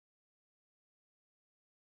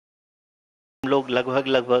लोग लगभग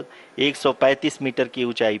लगभग 135 मीटर की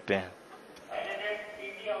ऊंचाई पे हैं।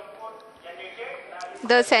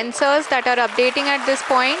 The sensors that are updating at this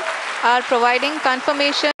point are providing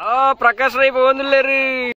confirmation. Prakash Rai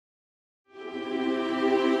Bhavandulleri.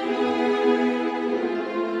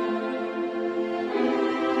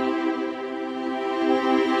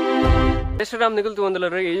 Shriram Nikul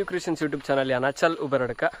Bhavandulleri EU Christians YouTube channel ya Achal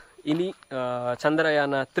Ubaradka. Ini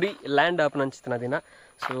Chandrayana-3 land up nanchitna dina.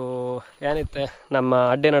 So yanite namma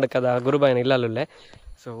adde nadakada gurubayana illalulle.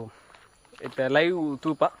 So it live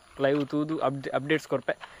tupa live tudu updates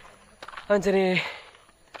korpe anjane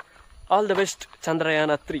all the best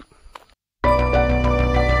Chandrayana-3.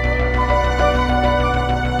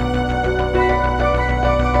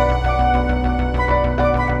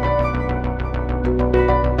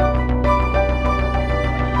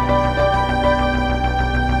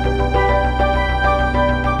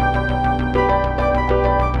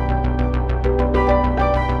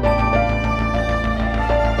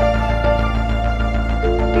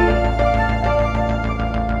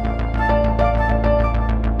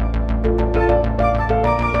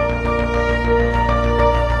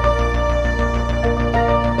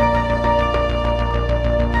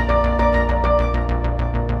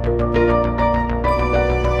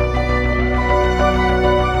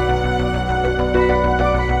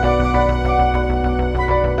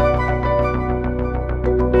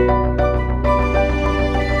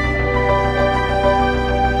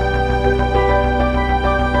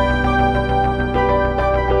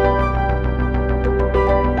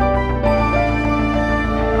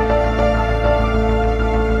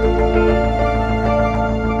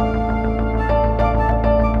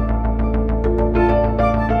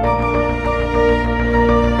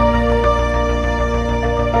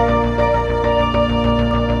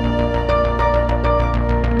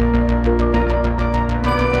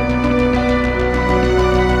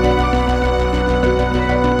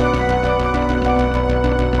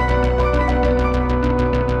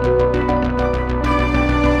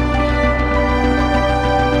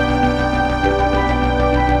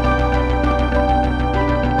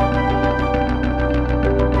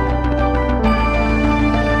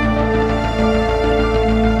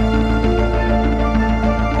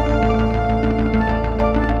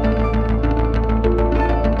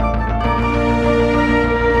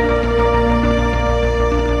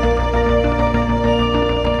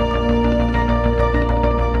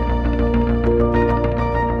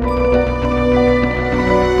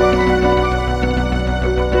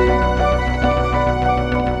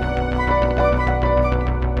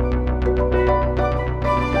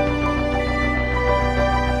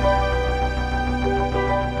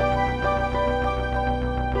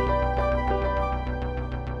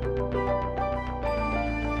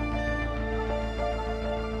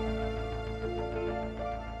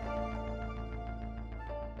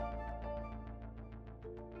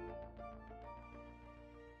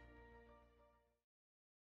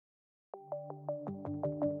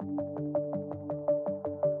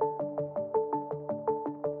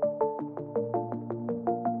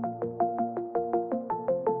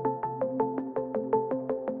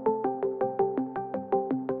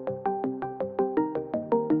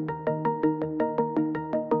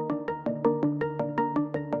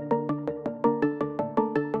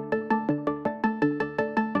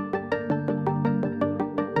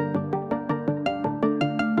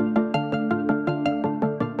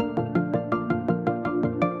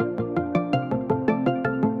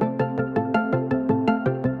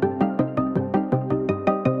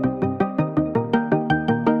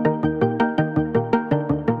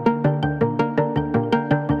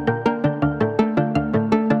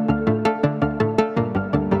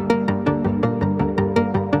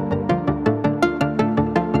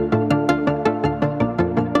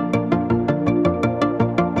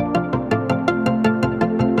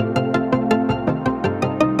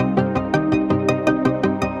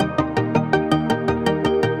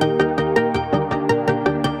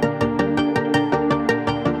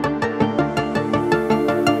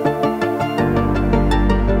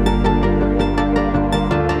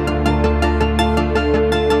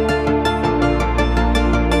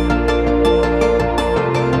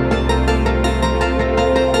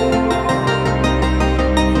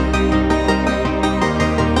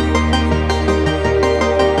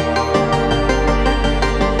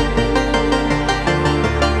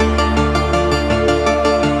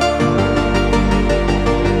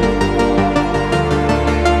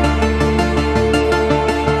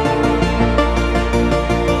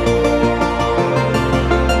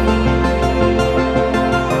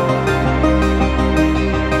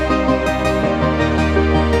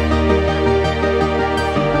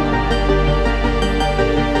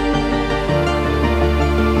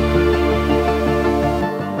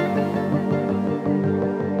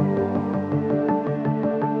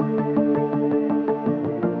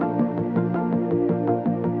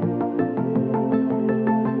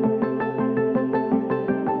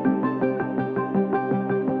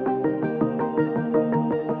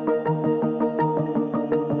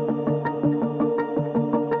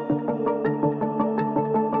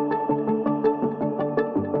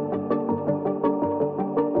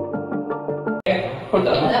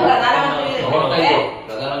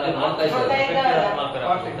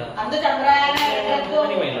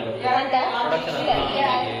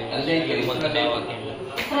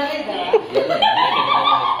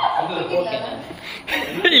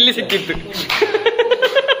 ಇಲ್ಲಿ ಸಿಕ್ಕಿತ್ತು.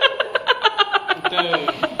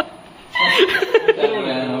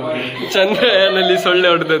 ಚಂದ್ರಯಾನಲ್ಲಿ ಸೊಳ್ಳೆ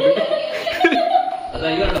ಹೊಡೆದದ್ದು.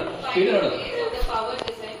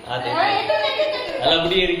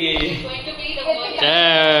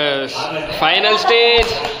 Final stage.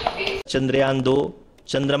 Chandrayaan 2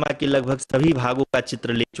 चंद्रमा के लगभग सभी भागों का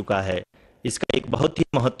चित्र ले चुका है। इसका एक बहुत ही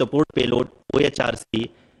महत्वपूर्ण पेलोड OHRC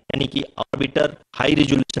यानी कि ऑर्बिटर हाई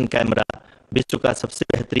रिजोल्यूशन कैमरा विश्व का सबसे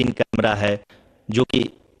बेहतरीन कैमरा है, जो कि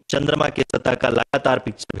चंद्रमा के सतह का लगातार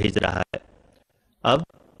पिक्चर भेज रहा है। अब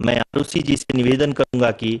मैं आरुषि जी से निवेदन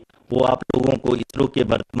करूंगा कि वो आप लोगों को इसरो के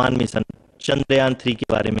वर्तमान मिशन चंद्रयान 3 के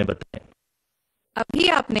बारे में बताएं। अभी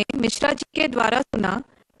आपने मिश्रा जी के द्वारा सुना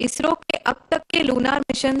इसरो के अब तक के लूनार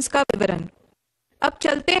मिशंस का विवरण। अब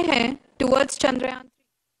चलते हैं टुवर्ड्स चंद्रयान।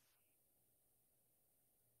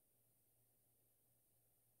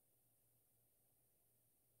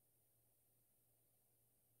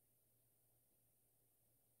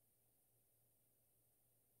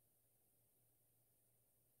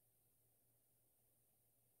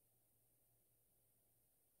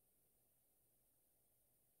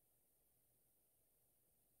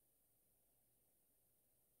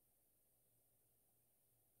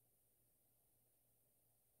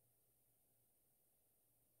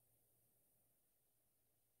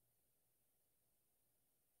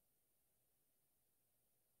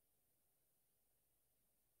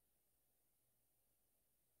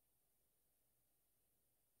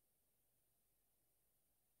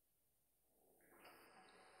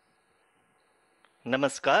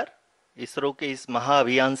 नमस्कार। इसरो के इस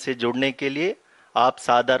महाअभियान से जुड़ने के लिए आप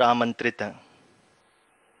सादर आमंत्रित हैं।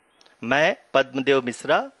 मैं पद्मदेव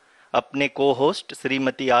मिश्रा अपने को होस्ट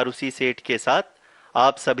श्रीमती आरुषि सेठ के साथ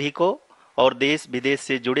आप सभी को और देश विदेश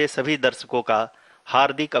से जुड़े सभी दर्शकों का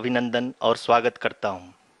हार्दिक अभिनंदन और स्वागत करता हूं।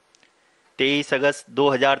 23 अगस्त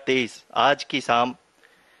 2023 आज की शाम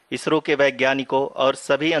इसरो के वैज्ञानिकों और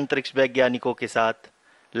सभी अंतरिक्ष वैज्ञानिकों के साथ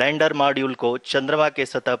लैंडर मॉड्यूल को चंद्रमा के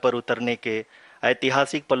सतह पर उतरने के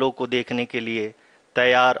ऐतिहासिक पलों को देखने के लिए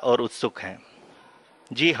तैयार और उत्सुक हैं।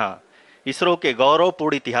 जी हाँ, इसरो के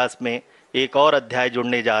गौरवपूर्ण इतिहास में एक और अध्याय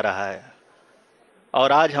जुड़ने जा रहा है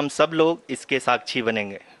और आज हम सब लोग इसके साक्षी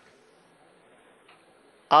बनेंगे।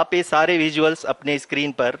 आप ये सारे विजुअल्स अपने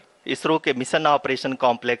स्क्रीन पर इसरो के मिशन ऑपरेशन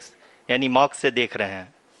कॉम्प्लेक्स यानी मॉक से देख रहे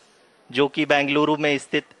हैं, जो कि बेंगलुरु में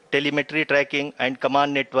स्थित telemetry tracking and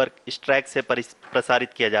command network स्ट्रैक से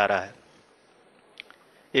प्रसारित किया जा रहा है।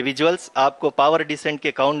 ये विजुअल्स आपको पावर डिसेंट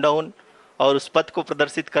के काउंटडाउन और उस पथ को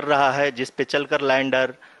प्रदर्शित कर रहा है जिस पे चलकर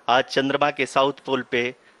लैंडर आज चंद्रमा के साउथ पोल पे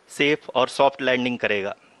सेफ और सॉफ्ट लैंडिंग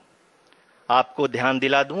करेगा। आपको ध्यान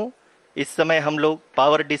दिला दूं, इस समय हम लोग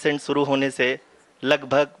पावर डिसेंट शुरू होने से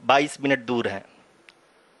लगभग 22 मिनट दूर हैं।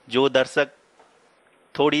 जो दर्शक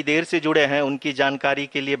थोड़ी देर से जुड़े हैं उनकी जानकारी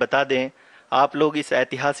के लिए बता दें, आप लोग इस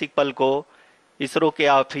ऐतिहासिक पल को इसरो के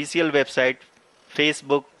ऑफिशियल वेबसाइट,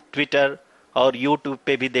 फेसबुक, ट्विटर और यूट्यूब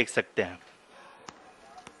पे भी देख सकते हैं।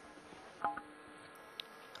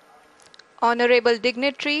 Honorable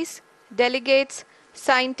dignitaries, delegates,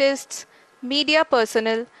 scientists, media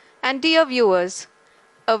personnel, and dear viewers,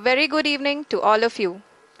 a very good evening to all of you.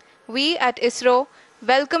 We at ISRO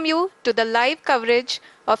welcome you to the live coverage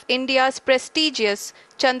of India's prestigious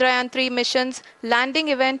Chandrayaan-3 mission's landing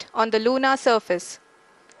event on the lunar surface.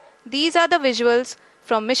 These are the visuals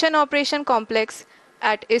from Mission Operation Complex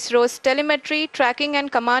at ISRO's Telemetry Tracking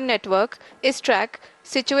and Command Network, ISTRAC,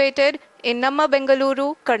 situated in Namma,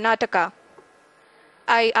 Bengaluru, Karnataka.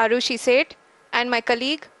 I, Arushi Seth, and my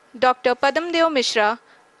colleague, Dr. Padamdeo Mishra,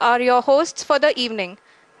 are your hosts for the evening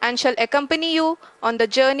and shall accompany you on the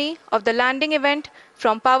journey of the landing event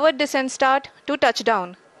from powered descent start to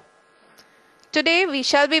touchdown. Today, we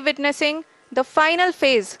shall be witnessing the final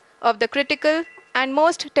phase of the critical and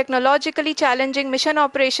most technologically challenging mission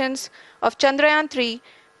operations of Chandrayaan-3,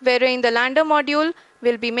 wherein the lander module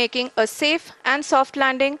will be making a safe and soft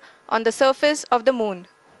landing on the surface of the moon.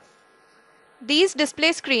 These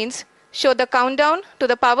display screens show the countdown to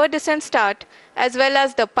the power descent start as well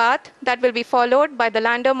as the path that will be followed by the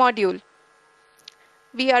lander module.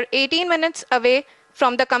 We are 18 minutes away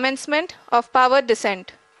from the commencement of power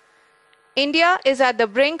descent. India is at the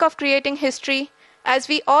brink of creating history as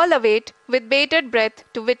we all await with bated breath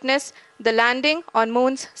to witness the landing on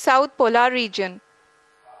Moon's south polar region.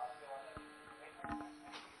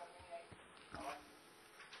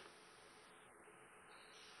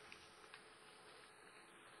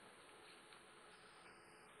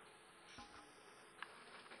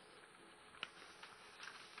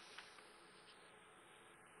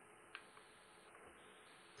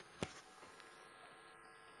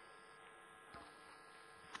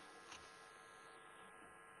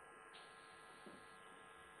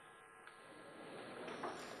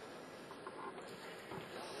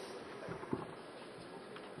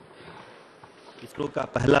 ISRO का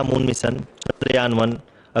पहला moon mission Chandrayaan one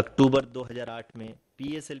 अक्टूबर 2008 में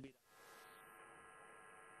PSLV.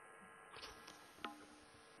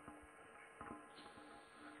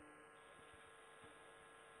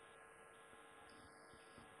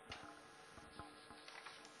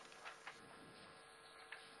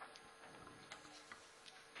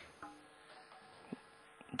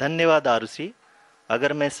 धन्यवाद आरुषि।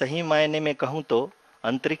 अगर मैं सही मायने में कहूं तो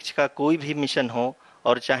अंतरिक्ष का कोई भी मिशन हो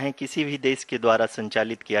और चाहे किसी भी देश के द्वारा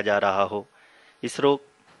संचालित किया जा रहा हो, इसरो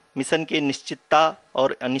मिशन के निश्चितता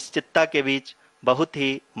और अनिश्चितता के बीच बहुत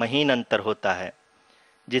ही महीन अंतर होता है,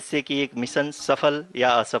 जिससे कि एक मिशन सफल या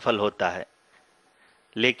असफल होता है।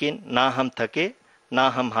 लेकिन ना हम थके ना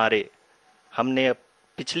हम हारे। हमने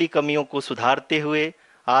पिछली कमियों को सुधारते हुए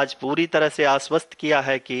आज पूरी तरह से आश्वस्त किया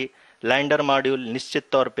है कि लैंडर मॉड्यूल निश्चित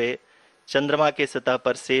तौर पे चंद्रमा के सतह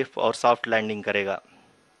पर सेफ और सॉफ्ट लैंडिंग करेगा।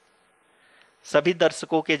 सभी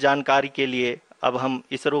दर्शकों के जानकारी के लिए अब हम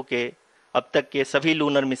इसरो के अब तक के सभी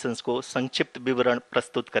लूनर मिशंस को संक्षिप्त विवरण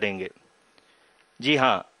प्रस्तुत करेंगे। जी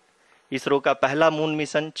हाँ, इसरो का पहला मून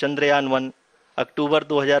मिशन चंद्रयान-1 अक्टूबर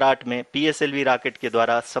 2008 में पीएसएलवी रॉकेट के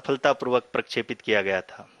द्वारा सफलतापूर्वक प्रक्षेपित किया गया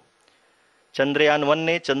था। चंद्रयान-1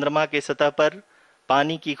 ने चंद्रमा के सतह पर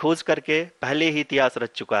पानी की खोज करके पहले ही इतिहास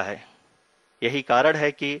रच चुका है। यही कारण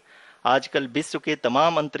है कि आजकल विश्व के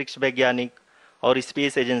तमाम अंतरिक्ष वैज्ञानिक और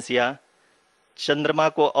स्पेस एजेंसियां चंद्रमा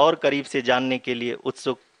को और करीब से जानने के लिए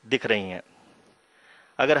उत्सुक दिख रही हैं।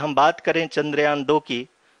 अगर हम बात करें चंद्रयान-2 की,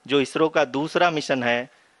 जो इसरो का दूसरा मिशन है,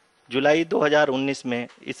 जुलाई 2019 में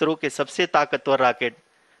इसरो के सबसे ताकतवर रॉकेट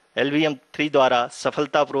LVM-3 द्वारा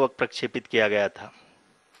सफलतापूर्वक प्रक्षेपित किया गया था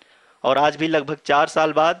और आज भी लगभग 4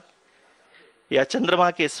 साल बाद यह चंद्रमा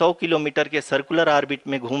के 100 किलोमीटर के सर्कुलर ऑर्बिट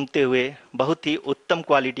में घूमते हुए बहुत ही उत्तम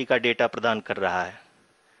क्वालिटी का डेटा प्रदान कर रहा है।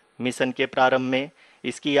 मिशन के प्रारंभ में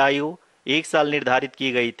इसकी आयु 1 साल निर्धारित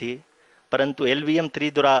की गई थी, परंतु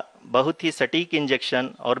LVM-3 द्वारा बहुत ही सटीक इंजेक्शन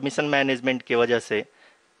और मिशन मैनेजमेंट की वजह से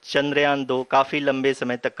चंद्रयान-2 काफ़ी लंबे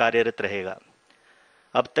समय तक कार्यरत रहेगा।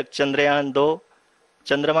 अब तक चंद्रयान-2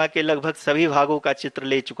 चंद्रमा के लगभग सभी भागों का चित्र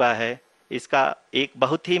ले चुका है। इसका एक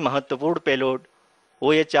बहुत ही महत्वपूर्ण पेलोड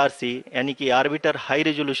OHRC यानी कि ऑर्बिटर हाई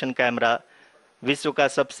रेजोल्यूशन कैमरा विश्व का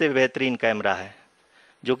सबसे बेहतरीन कैमरा है,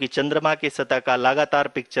 जो कि चंद्रमा के सतह का लगातार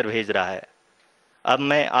पिक्चर भेज रहा है। अब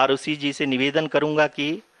मैं आरुषि जी से निवेदन करूंगा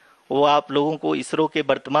कि वो आप लोगों को इसरो के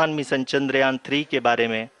वर्तमान मिशन चंद्रयान-3 के बारे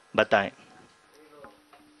में बताएं।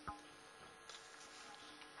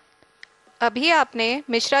 अभी आपने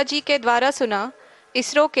मिश्रा जी के द्वारा सुना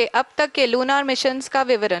इसरो के अब तक के लूनार मिशंस का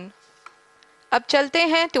विवरण। अब चलते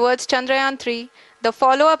हैं towards Chandrayaan-3, the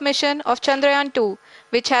follow-up mission of Chandrayaan-2,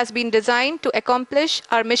 which has been designed to accomplish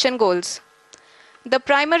our mission goals. The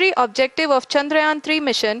primary objective of Chandrayaan-3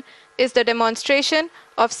 mission is the demonstration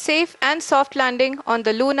of safe and soft landing on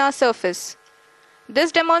the lunar surface.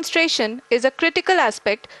 This demonstration is a critical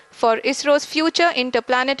aspect for ISRO's future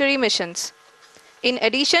interplanetary missions. In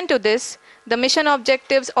addition to this, the mission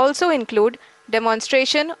objectives also include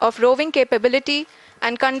demonstration of roving capability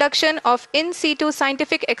and conduction of in situ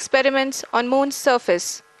scientific experiments on Moon's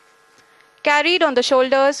surface. Carried on the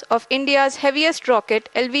shoulders of India's heaviest rocket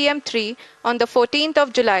LVM-3 on the 14th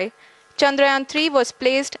of July, Chandrayaan-3 was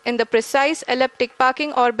placed in the precise elliptic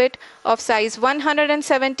parking orbit of size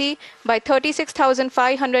 170 by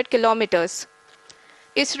 36,500 kilometers.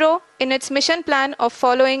 ISRO, in its mission plan of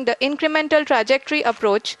following the incremental trajectory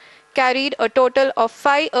approach, carried a total of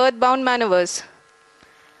 5 earthbound maneuvers.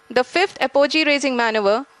 The fifth apogee raising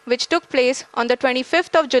maneuver, which took place on the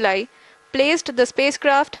 25th of July, placed the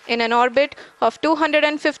spacecraft in an orbit of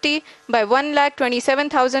 250 by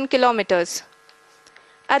 1,27,000 kilometers.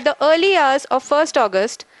 At the early hours of 1st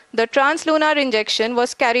August, the translunar injection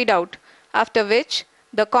was carried out, after which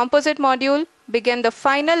the composite module began the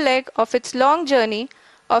final leg of its long journey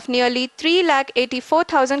of nearly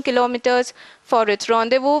 3,84,000 kilometers for its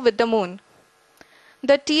rendezvous with the Moon.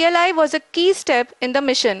 The TLI was a key step in the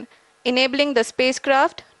mission, enabling the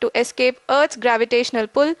spacecraft to escape Earth's gravitational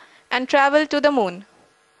pull and travel to the Moon.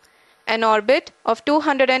 An orbit of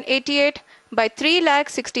 288 by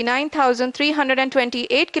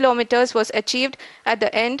 3,69,328 kilometers was achieved at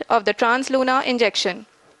the end of the translunar injection.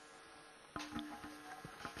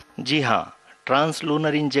 जी हाँ,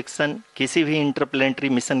 translunar injection किसी भी interplanetary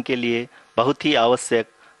mission के लिए बहुत ही आवश्यक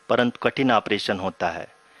परंतु कठिन operation होता है।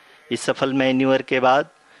 इस सफल मैन्यूवर के बाद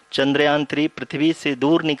चंद्रयान-3 पृथ्वी से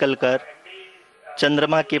दूर निकलकर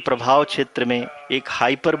चंद्रमा के प्रभाव क्षेत्र में एक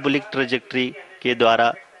हाइपरबोलिक ट्रैजेक्टरी के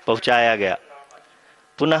द्वारा पहुंचाया गया।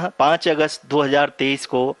 पुनः 5 अगस्त 2023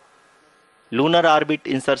 को लूनर ऑर्बिट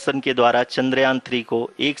इंसर्शन के द्वारा चंद्रयान-3 को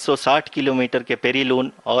 160 किलोमीटर के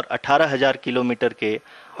पेरीलून और 18,000 किलोमीटर के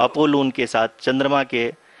अपोलून के साथ चंद्रमा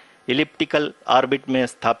के इलिप्टिकल ऑर्बिट में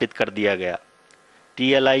स्थापित कर दिया गया।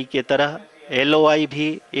 टीएलआई के तरह एलओआई भी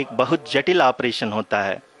एक बहुत जटिल ऑपरेशन होता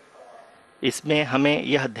है। इसमें हमें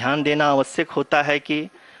यह ध्यान देना आवश्यक होता है कि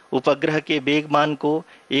उपग्रह के वेगमान को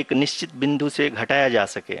एक निश्चित बिंदु से घटाया जा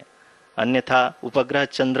सके, अन्यथा उपग्रह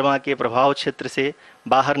चंद्रमा के प्रभाव क्षेत्र से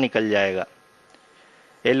बाहर निकल जाएगा।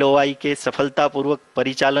 एलओआई के सफलतापूर्वक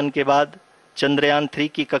परिचालन के बाद चंद्रयान 3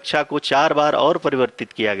 की कक्षा को 4 बार और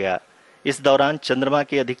परिवर्तित किया गया। इस दौरान चंद्रमा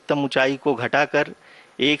की अधिकतम ऊंचाई को घटाकर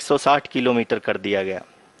 160 किलोमीटर कर दिया गया।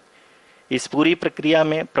 इस पूरी प्रक्रिया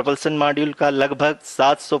में प्रपल्सन मॉड्यूल का लगभग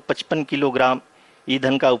 755 किलोग्राम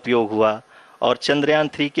ईंधन का उपयोग हुआ और चंद्रयान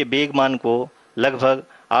 3 के वेगमान को लगभग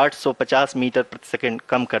 850 मीटर प्रति सेकंड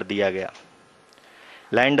कम कर दिया गया।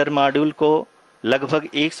 लैंडर मॉड्यूल को लगभग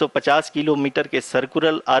 150 किलोमीटर के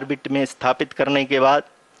सर्कुलर ऑर्बिट में स्थापित करने के बाद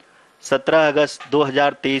 17 अगस्त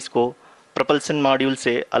 2023 को प्रपल्सन मॉड्यूल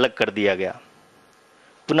से अलग कर दिया गया।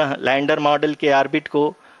 पुनः लैंडर मॉड्यूल के ऑर्बिट को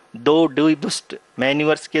 2 डीबूस्ट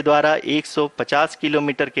मैन्यूवर्स के द्वारा 150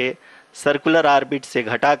 किलोमीटर के सर्कुलर ऑर्बिट से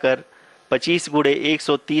घटाकर 25 गुणे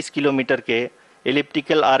 130 किलोमीटर के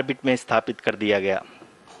एलिप्टिकल ऑर्बिट में स्थापित कर दिया गया।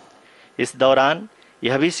 इस दौरान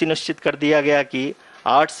यह भी सुनिश्चित कर दिया गया कि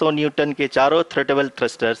 800 न्यूटन के चारों थ्रटेबल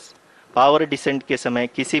थ्रस्टर्स पावर डिसेंट के समय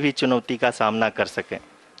किसी भी चुनौती का सामना कर सकें।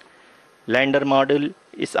 लैंडर मॉड्यूल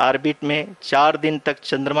इस ऑर्बिट में 4 दिन तक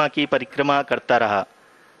चंद्रमा की परिक्रमा करता रहा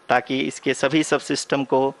ताकि इसके सभी सब सिस्टम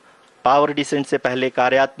को पावर डिसेंट से पहले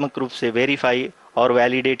कार्यात्मक रूप से वेरीफाई और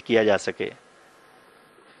वैलिडेट किया जा सके।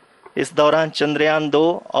 इस दौरान चंद्रयान 2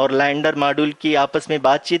 और लैंडर मॉड्यूल की आपस में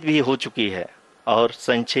बातचीत भी हो चुकी है। और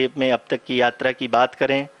संक्षेप में अब तक की यात्रा की बात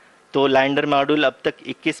करें तो लैंडर मॉड्यूल अब तक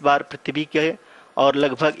 21 बार पृथ्वी के और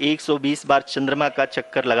लगभग 120 बार चंद्रमा का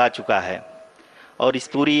चक्कर लगा चुका है और इस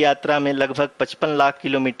पूरी यात्रा में लगभग 55 लाख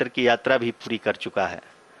किलोमीटर की यात्रा भी पूरी कर चुका है।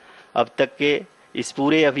 अब तक के इस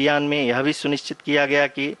पूरे अभियान में यह भी सुनिश्चित किया गया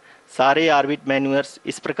कि सारे ऑर्बिट मैन्यूवर्स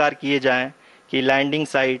इस प्रकार किए जाएं कि लैंडिंग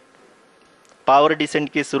साइट पावर डिसेंट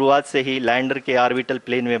की शुरुआत से ही लैंडर के ऑर्बिटल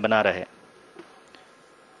प्लेन में बना रहे।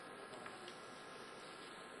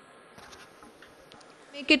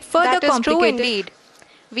 Make it further complicated. That is true indeed.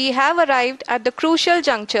 We have arrived at the crucial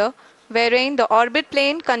juncture wherein the orbit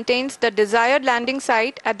plane contains the desired landing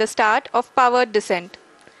site at the start of powered descent.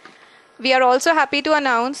 We are also happy to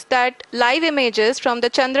announce that live images from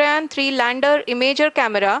the Chandrayana-3 lander imager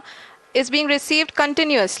camera is being received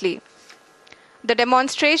continuously. The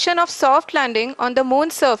demonstration of soft landing on the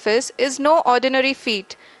moon's surface is no ordinary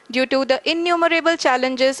feat due to the innumerable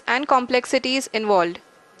challenges and complexities involved.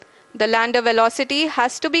 The lander velocity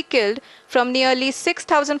has to be killed from nearly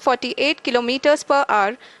 6,048 kilometers per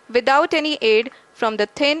hour without any aid from the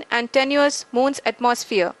thin and tenuous moon's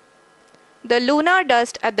atmosphere. The lunar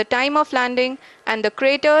dust at the time of landing and the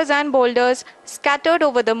craters and boulders scattered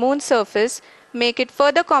over the moon's surface make it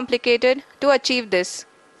further complicated to achieve this.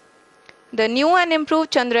 The new and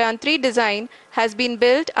improved Chandrayaan-3 design has been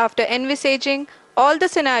built after envisaging all the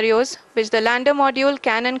scenarios which the lander module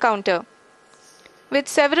can encounter. With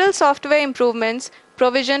several software improvements,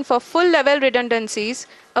 provision for full-level redundancies,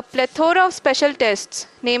 a plethora of special tests,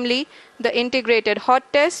 namely the integrated hot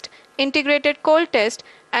test, integrated cold test,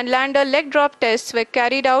 and lander leg drop tests were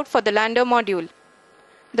carried out for the lander module.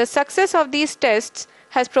 The success of these tests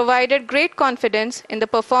has provided great confidence in the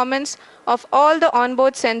performance of all the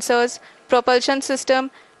onboard sensors, propulsion system,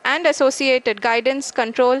 and associated guidance,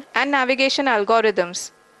 control, and navigation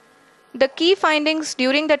algorithms. The key findings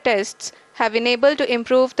during the tests have enabled to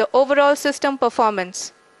improve the overall system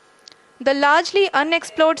performance. The largely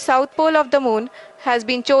unexplored south pole of the moon has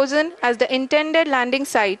been chosen as the intended landing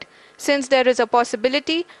site since there is a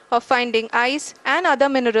possibility of finding ice and other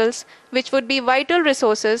minerals which would be vital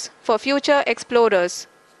resources for future explorers.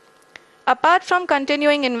 Apart from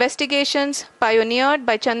continuing investigations pioneered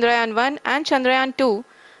by Chandrayaan-1 and Chandrayaan-2,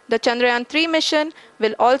 the Chandrayaan-3 mission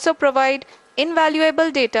will also provide invaluable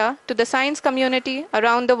data to the science community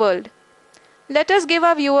around the world. Let us give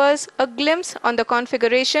our viewers a glimpse on the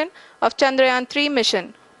configuration of Chandrayaan-3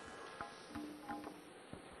 mission.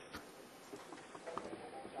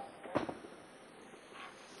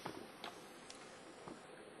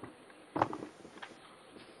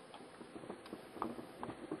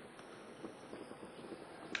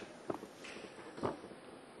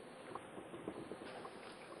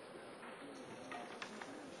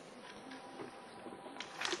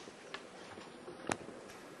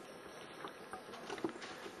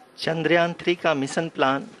 Chandrayaan 3 का mission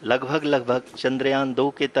plan लगभग चंद्रयान 2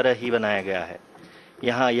 के तरह ही बनाया गया है।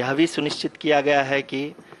 यहाँ यह भी सुनिश्चित किया गया है कि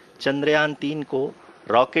चंद्रयान 3 को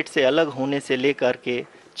रॉकेट से अलग होने से लेकर के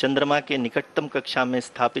चंद्रमा के निकटतम कक्षा में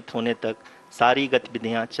स्थापित होने तक सारी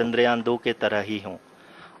गतिविधियां चंद्रयान-2 के तरह ही हों।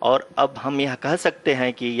 और अब हम यह कह सकते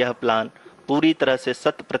हैं कि यह प्लान पूरी तरह से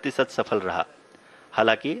 100% सफल रहा।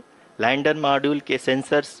 हालांकि लैंडर मॉड्यूल के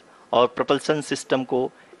सेंसर्स और propulsion सिस्टम को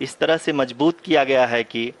इस तरह से मजबूत किया गया है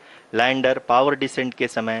कि लैंडर पावर डिसेंट के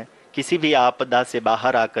समय किसी भी आपदा से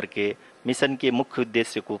बाहर आकर के मिशन के मुख्य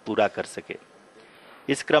उद्देश्य को पूरा कर सके।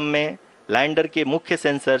 इस क्रम में लैंडर के मुख्य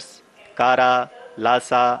सेंसर्स कारा,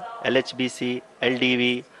 लासा, LHBC,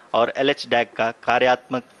 LDV और LHDAC का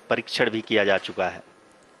कार्यात्मक परीक्षण भी किया जा चुका है।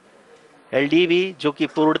 LDV जो कि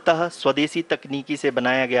पूर्णतः स्वदेशी तकनीकी से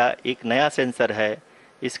बनाया गया एक नया सेंसर है,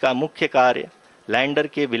 इसका मुख्य कार्य लैंडर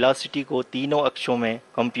के वेलोसिटी को तीनों अक्षों में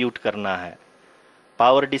कंप्यूट करना है।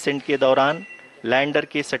 पावर डिसेंट के दौरान लैंडर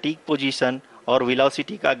के सटीक पोजीशन और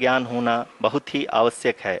वेलोसिटी का ज्ञान होना बहुत ही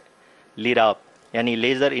आवश्यक है। लिराप यानी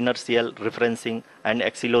laser inertial referencing and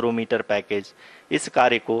accelerometer package इस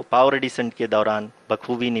कार्य को पावर डिसेंट के दौरान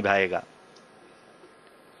बखूबी निभाएगा।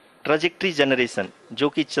 ट्रैजेक्टरी जनरेशन जो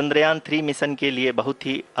कि चंद्रयान-3 मिशन के लिए बहुत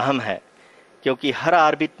ही अहम है, क्योंकि हर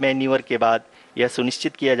ऑर्बिट मैन्यूवर के बाद यह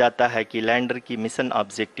सुनिश्चित किया जाता है कि लैंडर की मिशन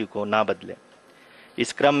ऑब्जेक्टिव को ना बदले।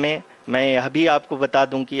 इस क्रम में मैं यह भी आपको बता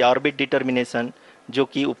दूं कि ऑर्बिट डिटर्मिनेशन जो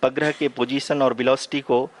कि उपग्रह के पोजीशन और वेलोसिटी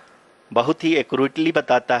को बहुत ही एक्यूरेटली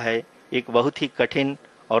बताता है, एक बहुत ही कठिन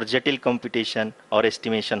और जटिल कंप्यूटेशन और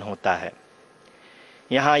एस्टिमेशन होता है।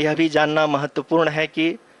 यहाँ यह भी जानना महत्वपूर्ण है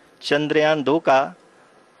कि चंद्रयान-2 का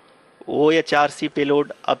OHRC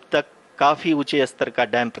पेलोड अब तक काफ़ी ऊंचे स्तर का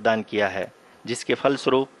डैम प्रदान किया है, जिसके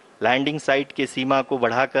फलस्वरूप लैंडिंग साइट के सीमा को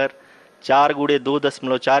बढ़ाकर 4 ×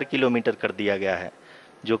 2.4 किलोमीटर कर दिया गया है,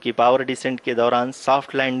 जो कि पावर डिसेंट के दौरान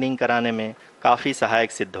सॉफ्ट लैंडिंग कराने में काफ़ी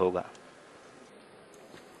सहायक सिद्ध होगा।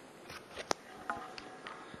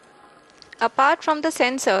 Apart from the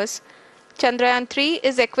sensors, Chandrayaan-3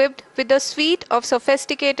 is equipped with a suite of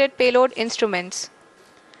sophisticated payload instruments.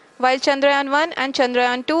 While Chandrayaan-1 and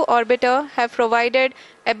Chandrayaan-2 orbiter have provided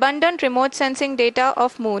abundant remote sensing data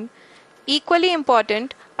of Moon, equally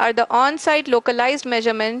important are the on-site localized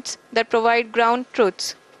measurements that provide ground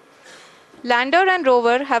truths. Lander and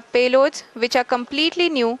rover have payloads which are completely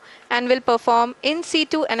new and will perform in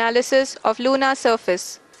situ analysis of lunar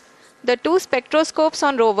surface. The two spectroscopes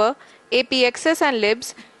on rover, APXS and LIBS,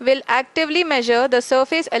 will actively measure the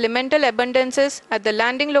surface elemental abundances at the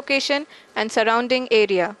landing location and surrounding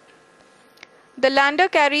area. The lander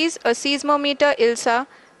carries a seismometer ILSA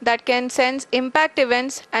that can sense impact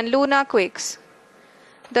events and lunar quakes.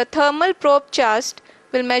 The thermal probe CHAST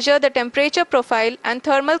will measure the temperature profile and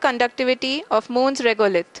thermal conductivity of Moon's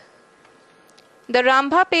regolith. The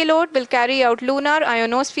Rambha payload will carry out lunar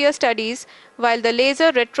ionosphere studies, while the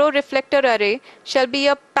laser retroreflector array shall be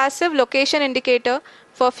a passive location indicator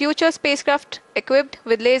for future spacecraft equipped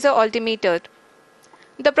with laser altimeter.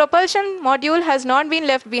 The propulsion module has not been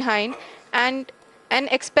left behind, and an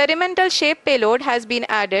experimental shape payload has been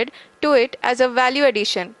added to it as a value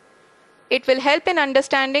addition. It will help in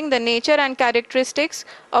understanding the nature and characteristics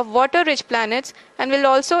of water-rich planets and will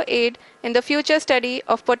also aid in the future study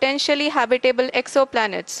of potentially habitable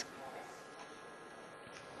exoplanets.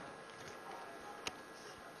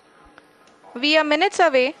 We are minutes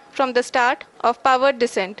away from the start of powered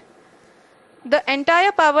descent. The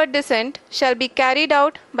entire powered descent shall be carried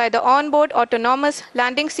out by the onboard autonomous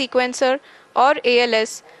landing sequencer or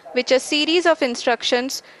ALS, which is a series of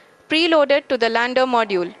instructions preloaded to the lander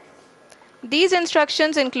module. These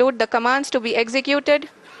instructions include the commands to be executed,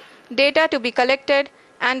 data to be collected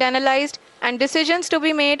and analyzed, and decisions to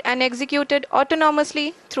be made and executed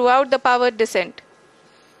autonomously throughout the powered descent.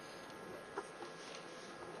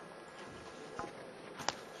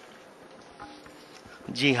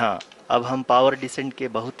 जी हाँ, अब हम power descent के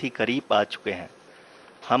बहुत ही करीब आ चुके हैं।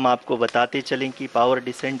 हम आपको बताते चलें कि पावर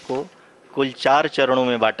डिसेंट को कुल 4 चरणों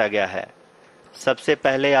में बांटा गया है। सबसे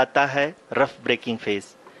पहले आता है रफ ब्रेकिंग फेज,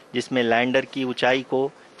 जिसमें लैंडर की ऊंचाई को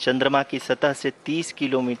चंद्रमा की सतह से 30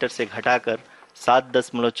 किलोमीटर से घटाकर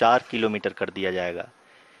 7.4 किलोमीटर कर दिया जाएगा।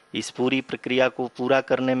 इस पूरी प्रक्रिया को पूरा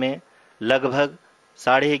करने में लगभग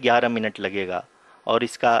 11.5 मिनट लगेगा और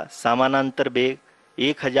इसका समानांतर वेग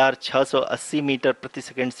 1680 मीटर प्रति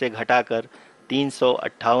सेकंड से घटाकर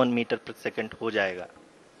 358 मीटर प्रति सेकंड हो जाएगा।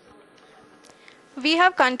 We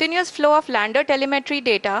have continuous flow of lander telemetry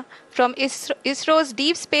data from ISRO's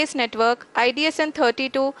Deep Space Network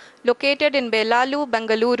IDSN-32 located in Belalu,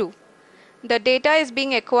 Bengaluru. The data is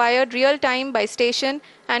being acquired real-time by station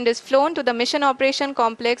and is flown to the Mission Operation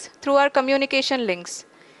Complex through our communication links.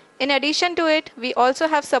 In addition to it, we also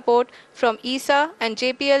have support from ESA and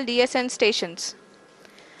JPL DSN stations.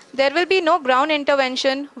 There will be no ground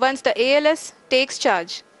intervention once the ALS takes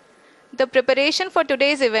charge. The preparation for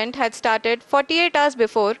today's event had started 48 hours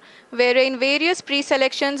before, wherein various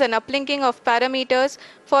pre-selections and uplinking of parameters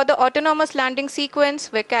for the autonomous landing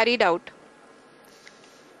sequence were carried out.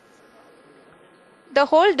 The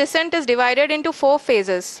whole descent is divided into 4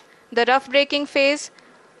 phases: the rough braking phase,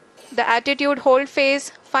 the attitude hold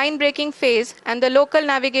phase, fine braking phase, and the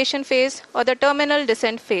local navigation phase or the terminal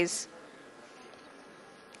descent phase.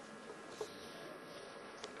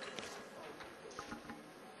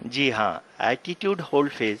 जी हाँ, attitude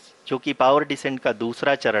hold phase, जो कि power descent का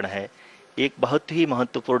दूसरा चरण है, एक बहुत ही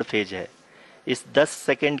महत्वपूर्ण फेज है। इस 10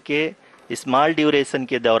 सेकंड के स्मॉल ड्यूरेशन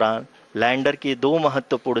के दौरान लैंडर के दो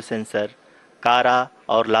महत्वपूर्ण सेंसर कारा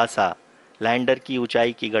और लासा लैंडर की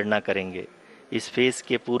ऊंचाई की गणना करेंगे। इस फेज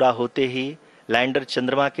के पूरा होते ही लैंडर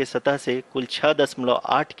चंद्रमा के सतह से कुल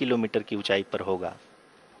 6.8 किलोमीटर की ऊंचाई पर होगा।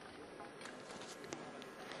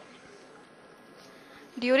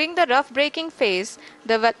 During the rough braking phase,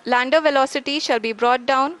 the lander velocity shall be brought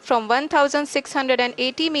down from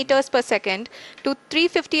 1680 meters per second to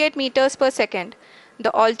 358 meters per second.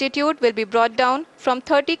 The altitude will be brought down from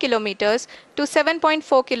 30 kilometers to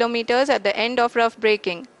 7.4 kilometers at the end of rough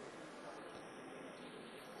braking.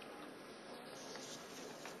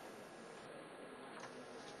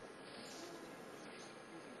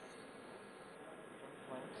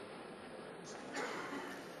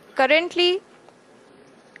 Currently,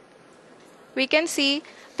 we can see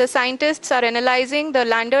the scientists are analyzing the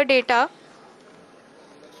lander data.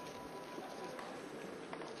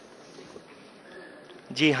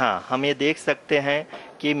 जी हाँ, हम ये देख सकते हैं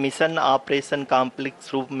कि mission operation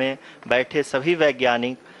complex रूप में बैठे सभी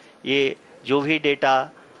वैज्ञानिक ये जो भी डेटा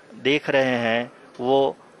देख रहे हैं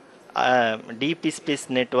वो डीप स्पेस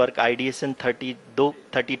नेटवर्क आईडीएसन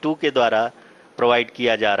 32 के द्वारा प्रोवाइड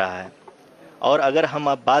किया जा रहा है। और अगर हम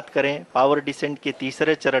अब बात करें पावर डिसेंट के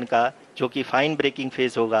तीसरे चरण का, जो कि फाइन ब्रेकिंग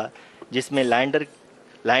फेज होगा, जिसमें लैंडर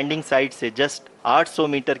लैंडिंग साइट से जस्ट 800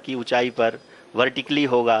 मीटर की ऊंचाई पर वर्टिकली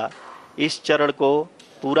होगा। इस चरण को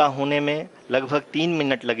पूरा होने में लगभग 3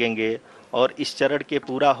 मिनट लगेंगे और इस चरण के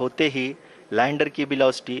पूरा होते ही लैंडर की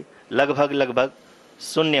वेलोसिटी लगभग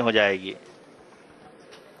शून्य हो जाएगी।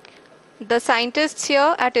 The scientists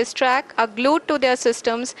here at ISRO are glued to their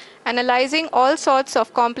systems, analyzing all sorts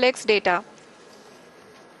of complex data.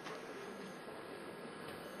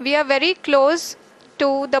 We are very close to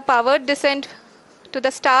the powered descent, to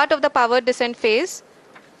the start of the powered descent phase.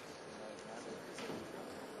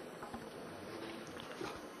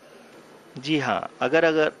 जी हाँ,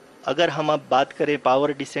 अगर हम अब बात करें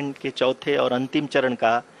power descent के चौथे और अंतिम चरण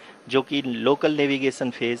का, जो कि लोकल नेविगेशन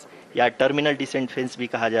फेज या टर्मिनल डिसेंट फेज भी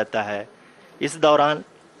कहा जाता है, इस दौरान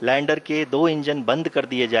लैंडर के 2 इंजन बंद कर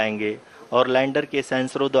दिए जाएंगे और लैंडर के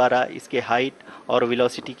सेंसरों द्वारा इसके हाइट और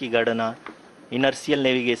वेलोसिटी की गणना इनर्शियल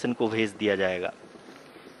नेविगेशन को भेज दिया जाएगा।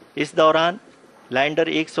 इस दौरान लैंडर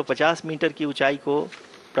 150 मीटर की ऊंचाई को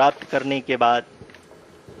प्राप्त करने के बाद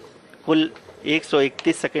कुल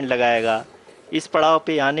 131 सेकंड लगाएगा। इस पड़ाव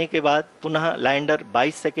पे आने के बाद पुनः लैंडर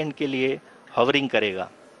 22 सेकंड के लिए हॉवरिंग करेगा।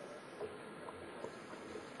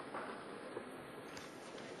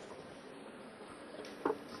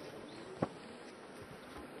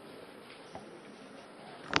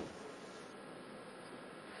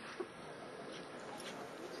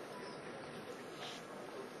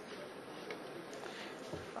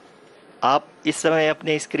 आप इस समय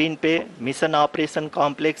अपने स्क्रीन पे मिशन ऑपरेशन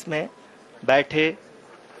कॉम्प्लेक्स में बैठे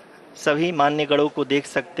सभी मान्यगणों को देख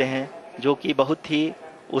सकते हैं, जो कि बहुत ही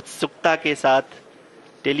उत्सुकता के साथ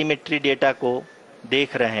टेलीमेट्री डेटा को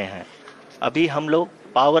देख रहे हैं। अभी हम लोग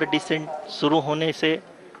पावर डिसेंट शुरू होने से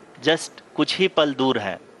जस्ट कुछ ही पल दूर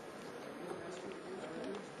हैं।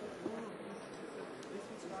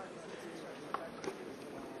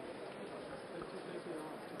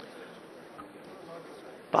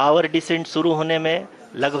 पावर डिसेंट शुरू होने में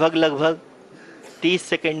लगभग 30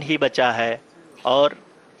 सेकंड ही बचा है और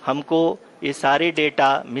हमको ये सारे data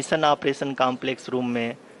mission operation complex room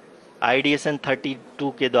में आईडीएसन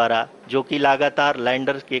 32 के द्वारा, जो कि लगातार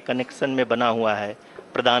लैंडर के कनेक्शन में बना हुआ है,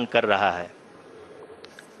 प्रदान कर रहा है।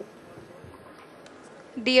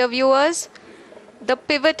 Dear viewers, the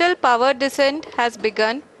pivotal power descent has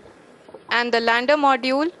begun and the lander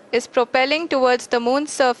module is propelling towards the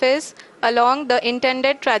moon's surface along the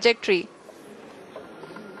intended trajectory.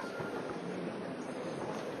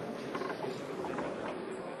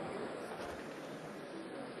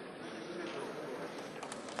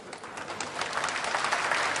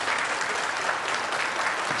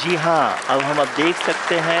 जी हाँ, अब हम देख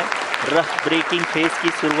सकते हैं रफ ब्रेकिंग फेज की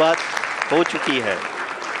शुरुआत हो चुकी है।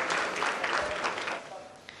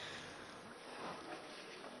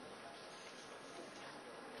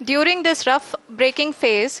 During this rough braking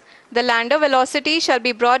phase, the lander velocity shall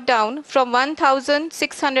be brought down from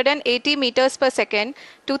 1680 meters per second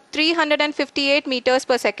to 358 meters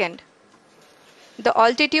per second. The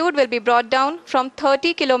altitude will be brought down from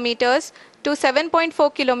 30 kilometers to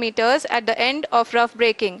 7.4 kilometers at the end of rough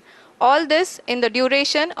braking. All this in the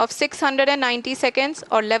duration of 690 seconds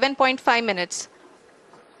or 11.5 minutes.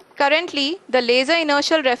 Currently, the Laser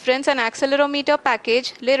Inertial Reference and Accelerometer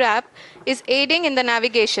package (LIRAP) is aiding in the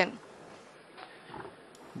navigation.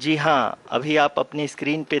 जी हाँ, अभी आप अपनी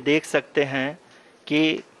screen पे देख सकते हैं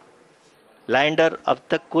कि lander अब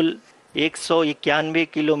तक कुल 191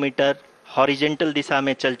 किलोमीटर हॉरिजेंटल दिशा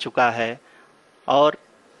में चल चुका है और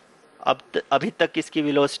अभी तक इसकी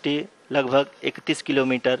वेलोसिटी लगभग 31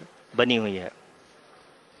 किलोमीटर बनी हुई है।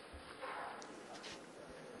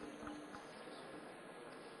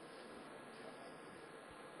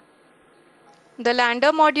 The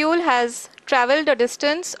lander module has traveled a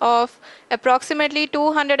distance of approximately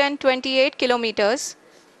 228 kilometers.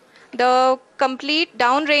 The complete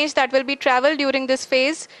downrange that will be traveled during this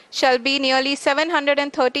phase shall be nearly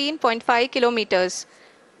 713.5 kilometers.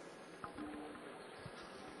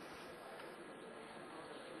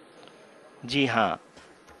 जी हाँ,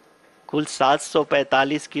 कुल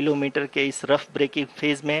 745 किलोमीटर के इस रफ ब्रेकिंग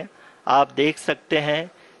फेज में आप देख सकते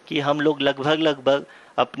हैं कि हम लोग लगभग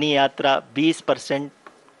अपनी यात्रा 20%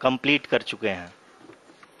 कंप्लीट कर चुके हैं।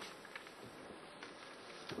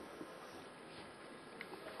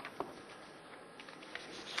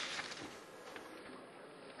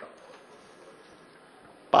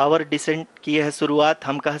 पावर डिसेंट की यह शुरुआत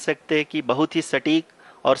हम कह सकते हैं कि बहुत ही सटीक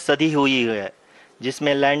और सधी हुई है,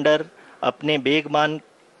 जिसमें लैंडर अपने वेगमान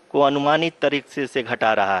को अनुमानित तरीके से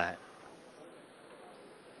घटा रहा है।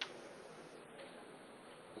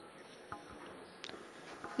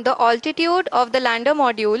 The altitude of the lander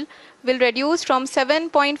module will reduce from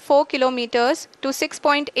 7.4 kilometers to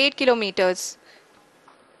 6.8 kilometers.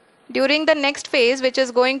 During the next phase, which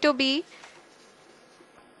is going to be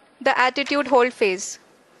the attitude hold phase.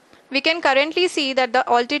 We can currently see that the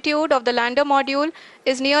altitude of the lander module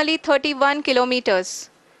is nearly 31 kilometers.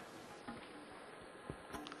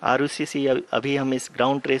 Arushi, अभी हम इस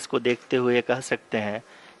ground race को देखते हुए कह सकते हैं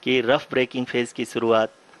कि रफ ब्रेकिंग फेज की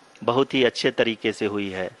शुरुआत बहुत ही अच्छे तरीके से हुई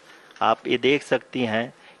है। आप ये देख सकती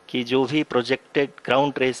हैं कि जो भी प्रोजेक्टेड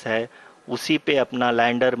ग्राउंड रेस है उसी पे अपना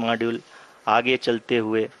लैंडर मॉड्यूल आगे चलते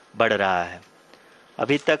हुए बढ़ रहा है।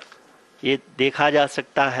 अभी तक ये देखा जा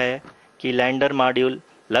सकता है कि लैंडर मॉड्यूल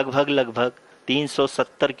लगभग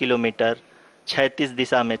 370 किलोमीटर क्षैतिज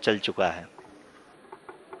दिशा में चल चुका है।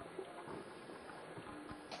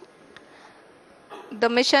 The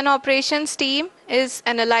mission operations team is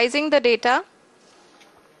analyzing the data.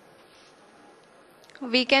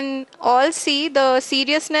 We can all see the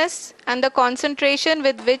seriousness and the concentration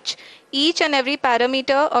with which each and every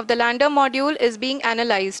parameter of the lander module is being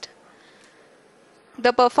analyzed.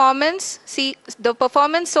 The performance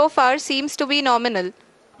so far seems to be nominal.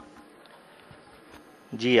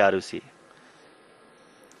 जी आरुषि,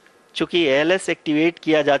 चूंकि ALS activate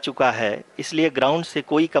किया जा चुका है इसलिए ground से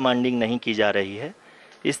कोई commanding नहीं की जा रही है।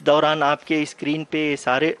 इस दौरान आपके स्क्रीन पे ये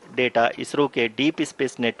सारे डेटा इसरो के डीप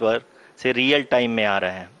स्पेस नेटवर्क से रियल टाइम में आ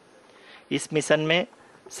रहे हैं। इस मिशन में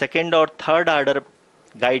सेकेंड और थर्ड ऑर्डर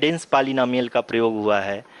गाइडेंस पॉलिनोमियल का प्रयोग हुआ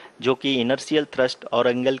है, जो कि इनर्शियल थ्रस्ट और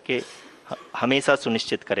एंगल के हमेशा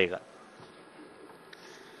सुनिश्चित करेगा।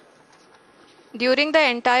 During the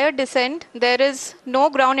entire descent, there is no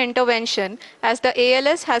ground intervention as the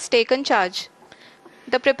ALS has taken charge.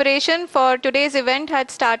 The preparation for today's event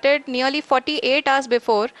had started nearly 48 hours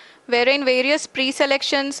before, wherein various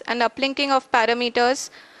pre-selections and uplinking of parameters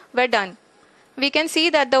were done. We can see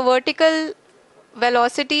that the vertical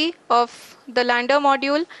velocity of the lander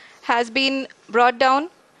module has been brought down.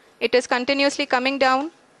 It is continuously coming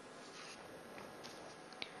down.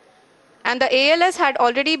 And the ALS had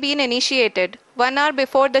already been initiated 1 hour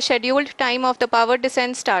before the scheduled time of the power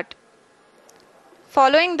descent start.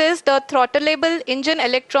 Following this, the throttleable engine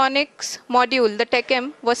electronics module, the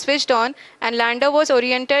TECM, was switched on and lander was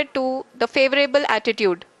oriented to the favorable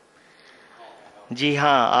attitude. जी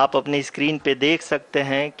हाँ, आप अपनी screen पे देख सकते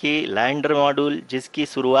हैं कि lander module जिसकी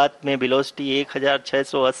शुरुआत में वेलोसिटी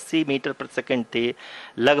 1680 मीटर पर सेकंड थी,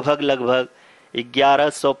 लगभग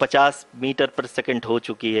 1150 मीटर पर सेकंड हो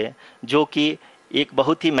चुकी है, जो कि एक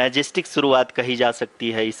बहुत ही मैजेस्टिक शुरुआत कही जा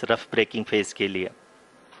सकती है इस रफ ब्रेकिंग फेज के लिए।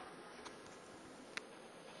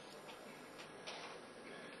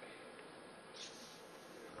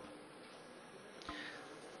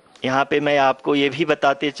 यहाँ पे मैं आपको ये भी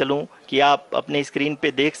बताते चलूँ कि आप अपने स्क्रीन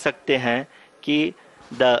पे देख सकते हैं कि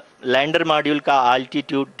द लैंडर मॉड्यूल का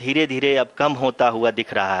आल्टीट्यूड धीरे धीरे अब कम होता हुआ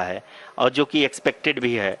दिख रहा है, और जो कि एक्सपेक्टेड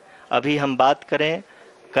भी है। अभी हम बात करें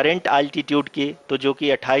करंट आल्टीट्यूड की, तो जो कि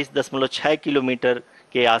 28.6 किलोमीटर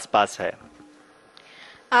के आसपास है।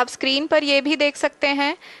 आप स्क्रीन पर ये भी देख सकते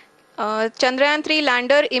हैं Chandrayaan 3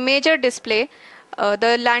 lander imager display.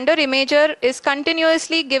 The lander imager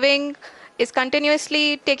is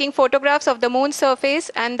continuously taking photographs of the moon surface,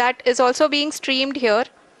 and that is also being streamed here.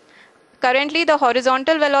 Currently the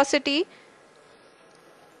horizontal velocity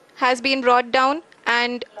has been brought down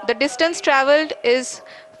and the distance traveled is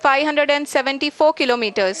 574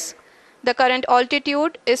 kilometers. The current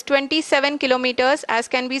altitude is 27 kilometers as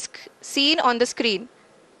can be seen on the screen.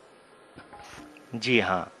 जी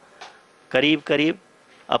हाँ, करीब करीब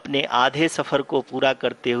अपने आधे सफ़र को पूरा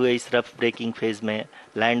करते हुए इस रफ ब्रेकिंग फेज में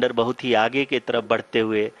लैंडर बहुत ही आगे की तरफ बढ़ते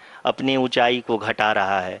हुए अपनी ऊंचाई को घटा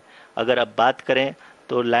रहा है। अगर अब बात करें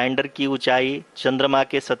तो लैंडर की ऊंचाई चंद्रमा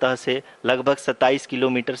के सतह से लगभग 27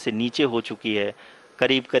 किलोमीटर से नीचे हो चुकी है,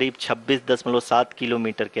 करीब करीब 26.7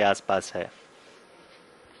 किलोमीटर के आसपास है।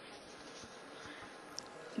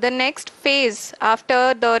 The next phase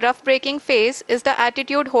after the rough braking phase is the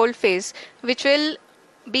attitude hold phase, which will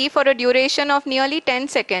be for a duration of nearly 10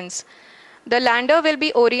 seconds. The lander will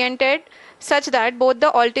be oriented such that both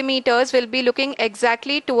the altimeters will be looking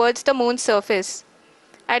exactly towards the moon's surface.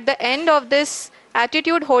 At the end of this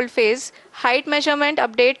attitude hold phase, height measurement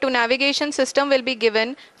update to navigation system will be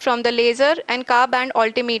given from the laser and car band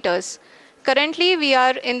altimeters. Currently, we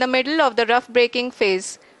are in the middle of the rough braking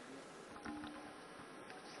phase.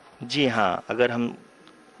 जी हाँ, अगर हम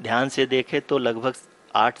ध्यान से देखें तो लगभग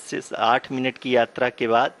 8 minute की यात्रा के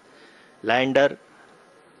बाद लैंडर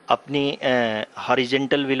अपनी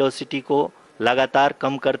हॉरिजेंटल वेलोसिटी को लगातार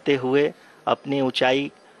कम करते हुए अपनी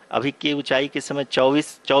ऊंचाई, अभी की ऊंचाई के समय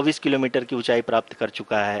 24 किलोमीटर की ऊंचाई प्राप्त कर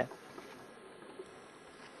चुका है।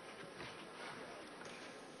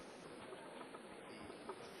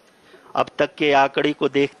 अब तक के आंकड़े को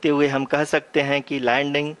देखते हुए हम कह सकते हैं कि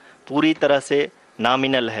लैंडिंग पूरी तरह से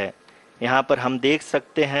नॉमिनल है। यहाँ पर हम देख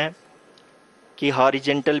सकते हैं कि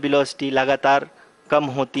हॉरिजेंटल वेलोसिटी लगातार कम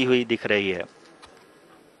होती हुई दिख रही है।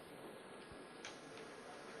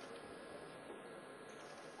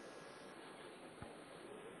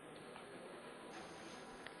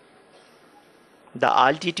 The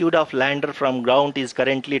altitude of lander from ground is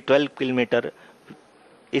currently 22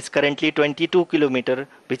 kilometer,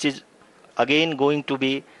 which is again going to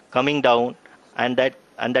be coming down, and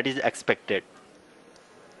that is expected.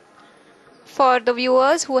 For the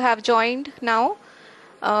viewers who have joined now,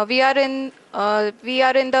 we are in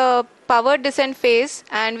the power descent phase,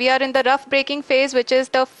 and we are in the rough braking phase, which is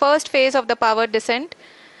the first phase of the power descent.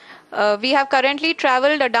 We have currently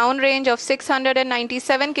traveled a downrange of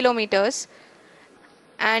 697 kilometers,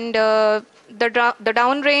 and the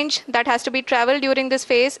downrange that has to be traveled during this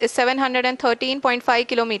phase is 713.5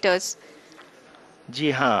 kilometers.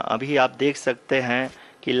 जी हाँ, अभी आप देख सकते हैं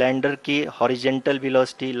कि lander की horizontal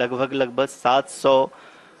velocity लगभग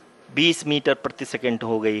 720 metre प्रति सेकंड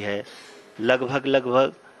हो गई है।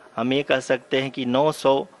 लगभग हम ये कह सकते हैं कि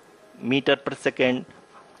 900 मीटर प्रति सेकंड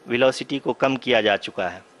वेलोसिटी को कम किया जा चुका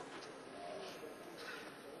है।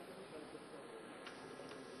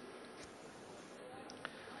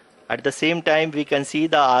 At the same time, we can see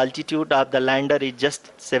the altitude of the lander is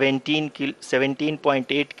just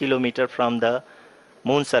 17.8 kilometer from the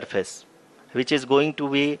moon surface, which is going to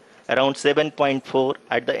be around 7.4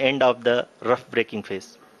 at the end of the rough braking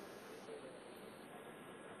phase.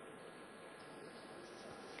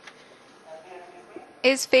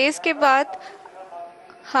 इस phase के बाद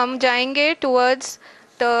हम जाएंगे towards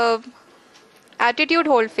the attitude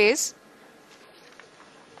hold phase,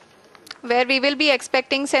 where we will be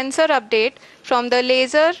expecting sensor update from the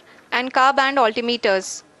laser and car band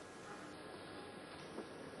altimeters.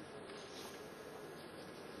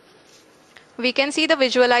 We can see the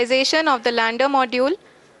visualization of the lander module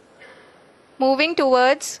moving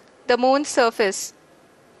towards the moon's surface.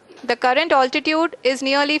 The current altitude is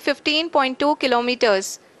nearly 15.2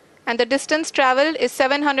 kilometers and the distance traveled is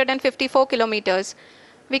 754 kilometers.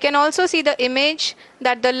 We can also see the image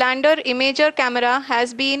that the lander imager camera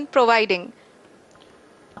has been providing.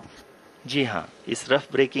 जी हाँ, इस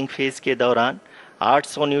rough breaking phase के दौरान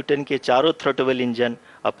 800 Newton के चारों throttle engine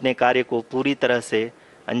अपने कार्य को पूरी तरह से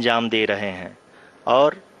अंजाम दे रहे हैं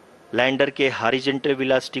और लैंडर के हॉरिजॉन्टल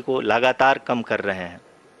वेलोसिटी को लगातार कम कर रहे हैं।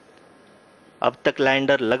 अब तक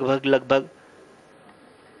लैंडर लगभग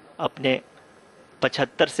अपने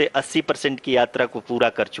 75 से 80% की यात्रा को पूरा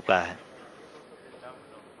कर चुका है।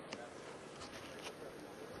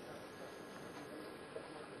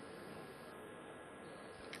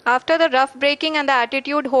 After the rough braking and the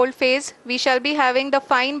attitude hold phase, we shall be having the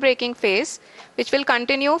fine braking phase, which will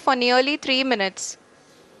continue for nearly 3 minutes.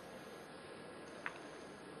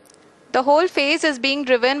 The whole phase is being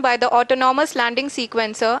driven by the autonomous landing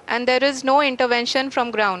sequencer and there is no intervention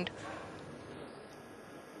from ground.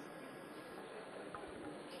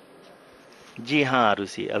 जी हाँ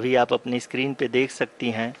आरुषि, अभी आप अपनी screen पे देख सकती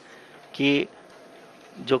हैं कि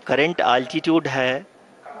जो करंट आल्टीट्यूड है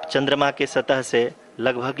चंद्रमा के सतह से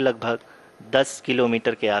लगभग 10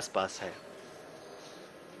 किलोमीटर के आसपास है।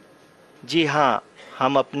 जी हाँ,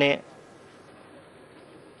 हम अपने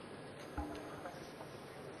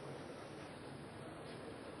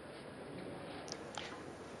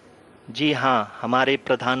जी हाँ, हमारे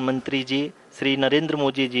प्रधानमंत्री जी श्री नरेंद्र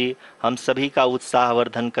मोदी जी हम सभी का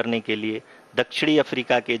उत्साहवर्धन करने के लिए दक्षिणी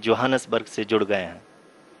अफ्रीका के जोहानसबर्ग से जुड़ गए हैं।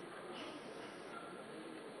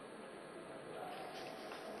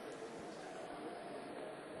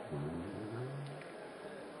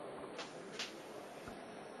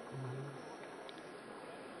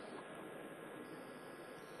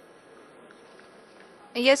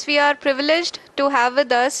 Yes, we are privileged to have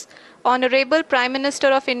with us Honorable Prime Minister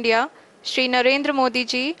of India, Shri Narendra Modi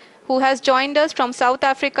ji, who has joined us from South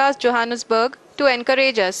Africa's Johannesburg to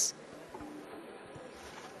encourage us.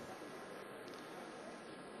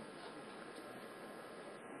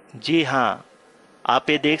 जी हाँ, आप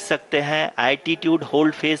ये देख सकते हैं एल्टीट्यूड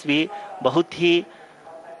होल्ड फेस भी बहुत ही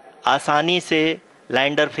आसानी से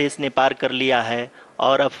लैंडर फेस ने पार कर लिया है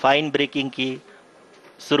और अब फाइन ब्रेकिंग की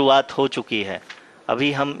शुरुआत हो चुकी है।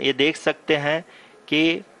 अभी हम ये देख सकते हैं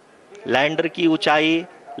कि लैंडर की ऊंचाई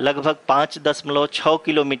लगभग 5.6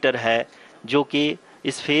 किलोमीटर है, जो कि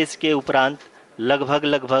इस फेज के उपरांत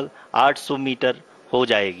लगभग 800 मीटर हो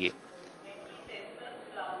जाएगी।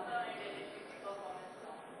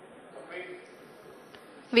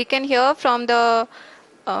 We can hear from the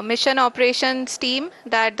mission operations team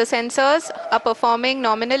that the sensors are performing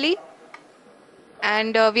nominally.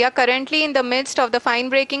 And we are currently in the midst of the fine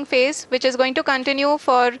braking phase, which is going to continue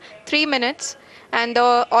for 3 minutes. And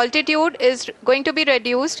the altitude is going to be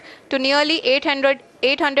reduced to nearly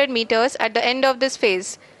 800 meters at the end of this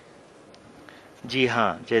phase. जी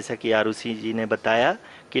हाँ, जैसा कि आरुषि जी ने बताया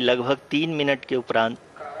कि लगभग 3 minute के उपरांत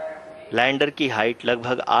lander की हाइट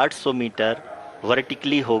लगभग 800 मीटर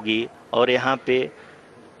वर्टिकली होगी और यहाँ पे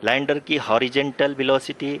लैंडर की horizontal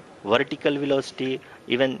velocity, vertical velocity,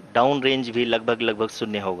 even down range भी लगभग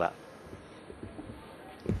शून्य होगा।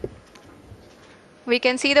 We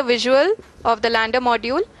can see the visual of the lander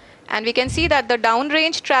module and we can see that the down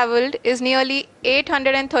range traveled is nearly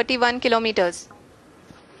 831 kilometers.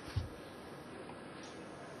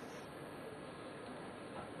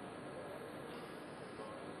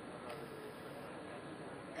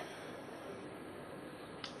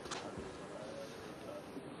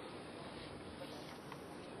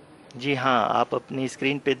 जी हाँ, आप अपनी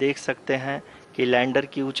स्क्रीन पे देख सकते हैं कि लैंडर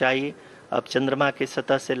की ऊंचाई अब चंद्रमा के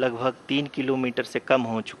सतह से लगभग 3 किलोमीटर से कम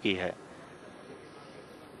हो चुकी है।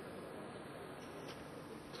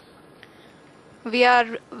 We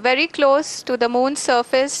are very close to the moon's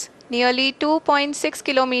surface, nearly 2.6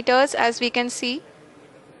 kilometers as we can see.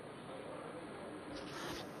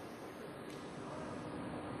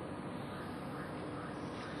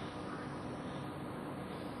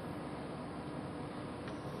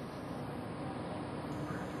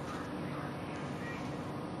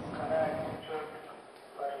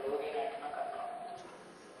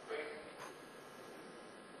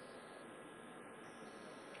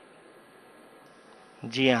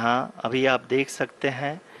 जी हाँ, अभी आप देख सकते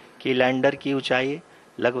हैं कि लैंडर की ऊंचाई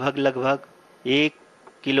लगभग 1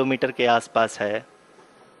 किलोमीटर के आसपास है।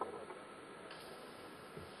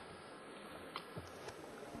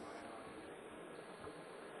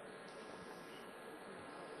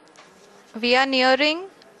 We are nearing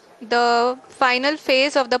the final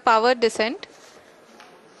phase of the power descent,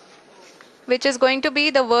 which is going to be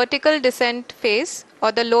the vertical descent phase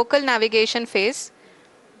or the local navigation phase.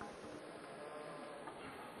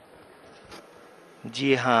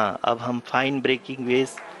 जी हाँ, अब हम फाइन ब्रेकिंग वेज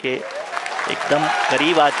के एकदम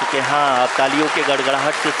करीब आ चुके हैं। हाँ, आप तालियों के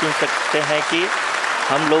गड़गड़ाहट से सुन सकते हैं कि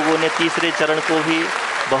हम लोगों ने तीसरे चरण को भी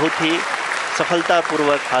बहुत ही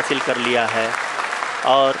सफलतापूर्वक हासिल कर लिया है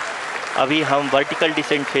और अभी हम वर्टिकल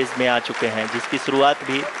डिसेंट फेज में आ चुके हैं, जिसकी शुरुआत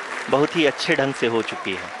भी बहुत ही अच्छे ढंग से हो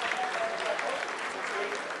चुकी है।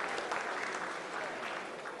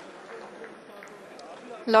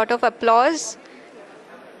 Lot of applause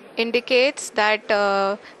indicates that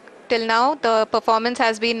till now the performance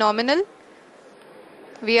has been nominal.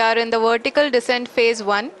 We are in the vertical descent phase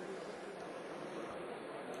 1.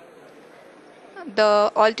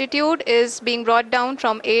 The altitude is being brought down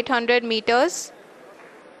from 800 meters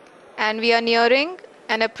and we are nearing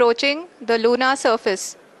and approaching the lunar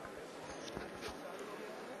surface.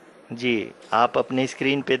 जी, आप अपने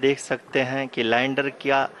screen पे देख सकते हैं कि lander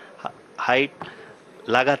का height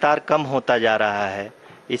लगातार कम होता जा रहा है।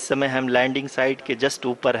 इस समय हम लैंडिंग साइट के जस्ट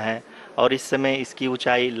ऊपर हैं और इस समय इसकी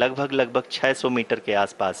ऊंचाई लगभग 600 मीटर के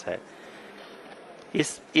आसपास है।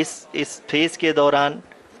 इस फेज के दौरान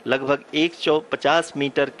लगभग 150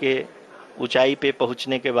 मीटर के ऊंचाई पे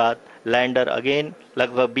पहुंचने के बाद लैंडर अगेन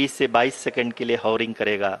लगभग 20 से 22 सेकंड के लिए हॉवरिंग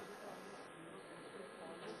करेगा।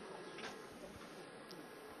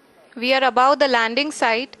 We are above the landing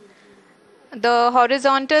site. The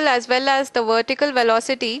horizontal as well as the vertical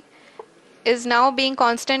velocity is now being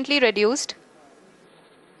constantly reduced.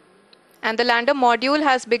 And the lander module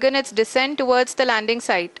has begun its descent towards the landing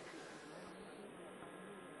site.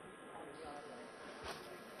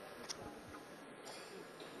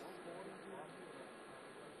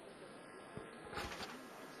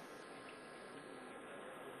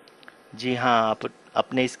 जी हाँ, आप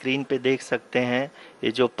अपने screen पे देख सकते हैं ये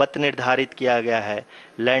जो पथ निर्धारित किया गया है,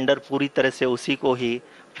 लैंडर पूरी तरह से उसी को ही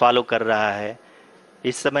फॉलो कर रहा है।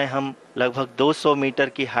 इस समय हम लगभग 200 मीटर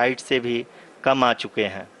की हाइट से भी कम आ चुके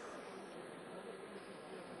हैं।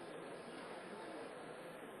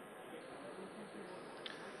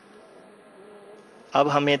 अब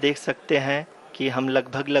हम ये देख सकते हैं कि हम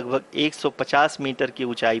लगभग 150 मीटर की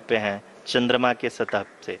ऊंचाई पे हैं चंद्रमा के सतह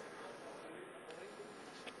से।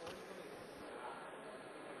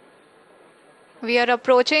 We are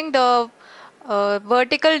approaching the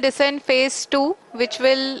vertical descent phase 2, which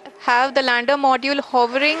will have the lander module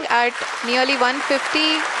hovering at nearly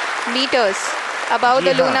 150 meters above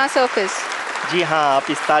the lunar surface. जी हाँ, आप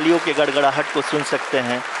इस तालियों के गड़गड़ाहट को सुन सकते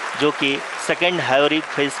हैं जो कि सेकेंड हाइवरिक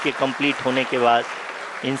फेज के कंप्लीट होने के बाद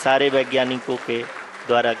इन सारे वैज्ञानिकों के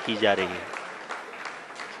द्वारा की जा रही है।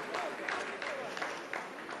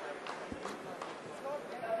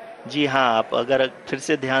 जी हाँ, आप अगर फिर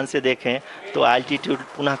से ध्यान से देखें तो एल्टीट्यूड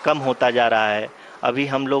पुनः कम होता जा रहा है। अभी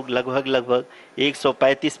हम लोग लगभग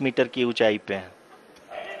 135 मीटर की ऊंचाई पे हैं।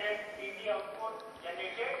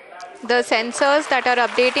 The sensors that are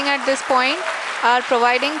updating at this point are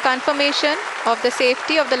providing confirmation of the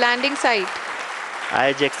safety of the landing site.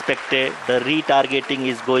 As expected, the retargeting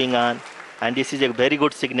is going on and this is a very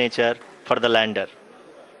good signature for the lander.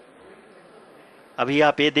 अभी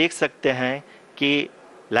आप ये देख सकते हैं कि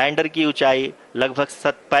lander की ऊंचाई लगभग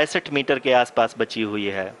 65 मीटर के आसपास बची हुई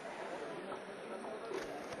है।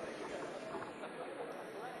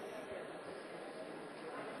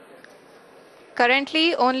 Currently,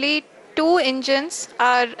 only 2 engines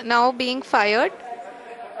are now being fired,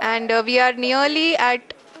 and we are nearly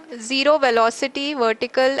at zero velocity,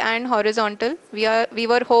 vertical and horizontal. We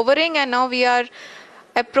were hovering, and now we are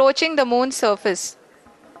approaching the moon's surface.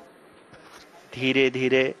 धीरे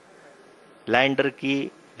धीरे लैंडर की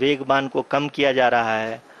वेगमान को कम किया जा रहा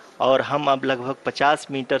है और हम अब लगभग 50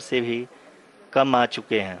 मीटर से भी कम आ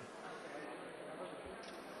चुके हैं।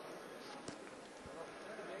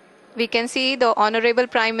 We can see the Honorable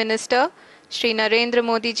Prime Minister, Shri Narendra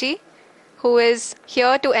Modi ji, who is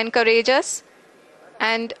here to encourage us,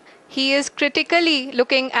 and he is critically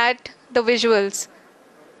looking at the visuals.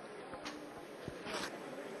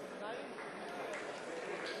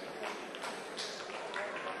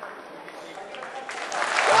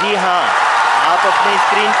 जी हाँ, आप अपने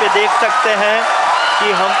स्क्रीन पे देख सकते हैं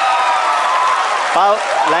कि हम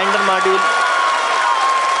lander module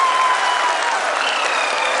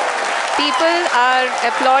People are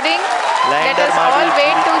applauding. Let us all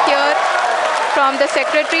wait to hear from the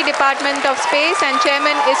Secretary Department of Space and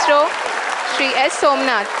Chairman ISRO, Shri S.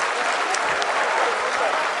 Somnath.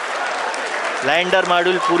 Lander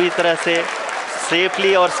module पूरी तरह से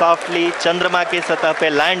सेफली और सॉफ्टली चंद्रमा के सतह पे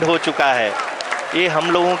लैंड हो चुका है। ये हम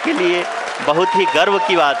लोगों के लिए बहुत ही गर्व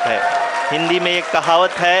की बात है। हिंदी में एक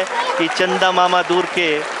कहावत है कि चंदा मामा दूर के,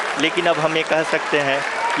 लेकिन अब हम ये कह सकते हैं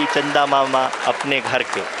कि चंदा मामा अपने घर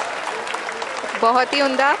के। बहुत ही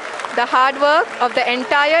उम्दा. The hard work of the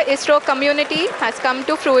entire ISRO community has come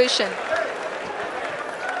to fruition.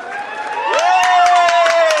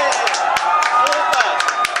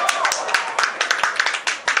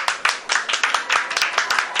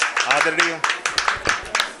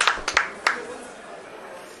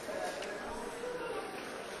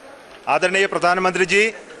 आदरणीय प्रधानमंत्री जी,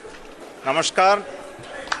 नमस्कार.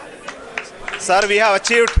 Sir, we have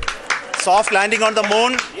achieved soft landing on the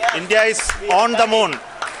moon. India is on the moon.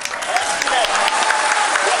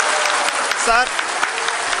 Sir,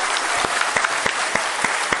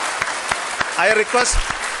 I request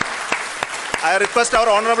I request our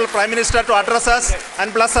Honorable Prime Minister to address us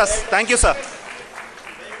and bless us. Thank you, sir.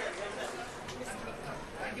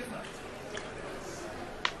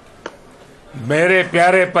 मेरे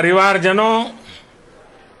प्यारे परिवारजनों,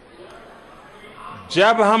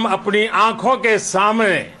 जब हम अपनी आंखों के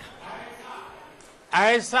सामने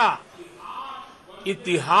ऐसा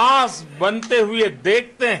इतिहास बनते हुए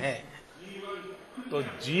देखते हैं तो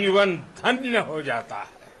जीवन धन्य हो जाता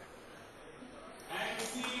है।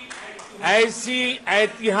 ऐसी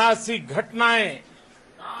ऐतिहासिक घटनाएं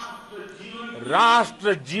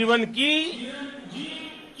राष्ट्र जीवन की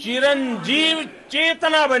चिरंजीव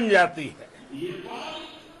चेतना बन जाती है।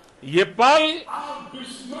 ये पल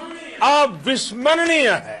अविस्मरणीय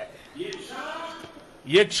है।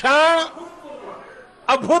 ये क्षण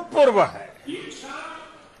अभूतपूर्व है।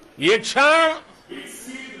 ये क्षण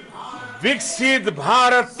विकसित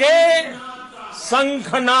भारत के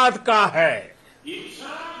शंखनाद का है।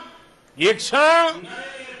 ये क्षण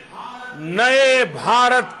नए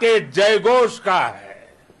भारत के जयघोष का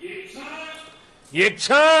है। ये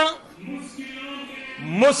क्षण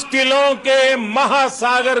मुश्किलों के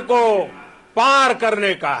महासागर को पार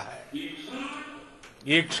करने का है।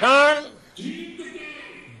 ये क्षण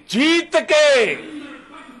जीत के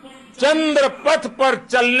चंद्र पथ पर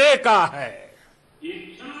चलने का है।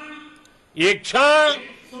 ये क्षण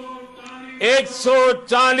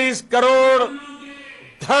 140 करोड़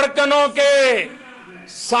धड़कनों के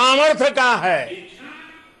सामर्थ्य का है।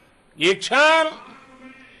 ये क्षण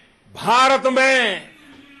भारत में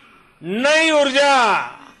नई ऊर्जा,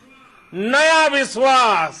 नया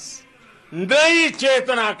विश्वास, नई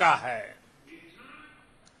चेतना का है।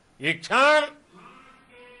 ये क्षण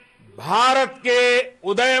भारत के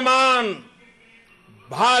उदयमान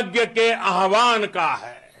भाग्य के आह्वान का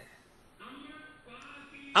है।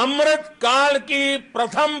 अमृत काल की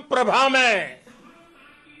प्रथम प्रभा में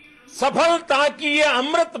सफलता की ये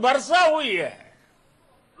अमृत वर्षा हुई है।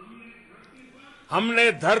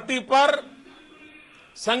 हमने धरती पर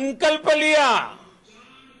संकल्प लिया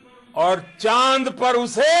और चांद पर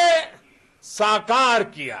उसे साकार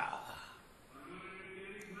किया।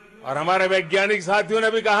 और हमारे वैज्ञानिक साथियों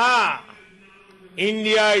ने भी कहा,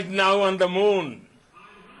 India is now on the moon.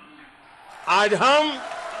 आज हम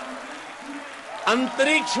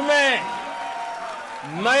अंतरिक्ष में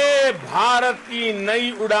नए भारत की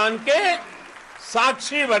नई उड़ान के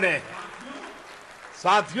साक्षी बने हैं।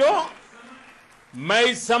 साथियों, मैं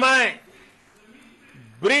इस समय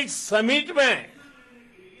ब्रिक्स समिट में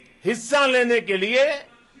हिस्सा लेने के लिए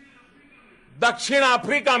दक्षिण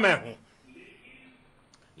अफ्रीका में हूं,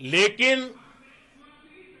 लेकिन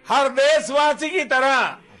हर देशवासी की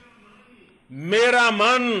तरह मेरा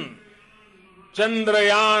मन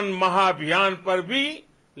चंद्रयान महाअभियान पर भी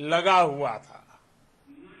लगा हुआ था।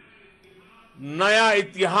 नया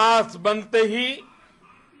इतिहास बनते ही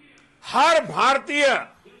हर भारतीय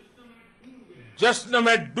जश्न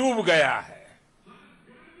में डूब गया है।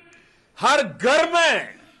 हर घर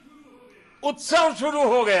में उत्सव शुरू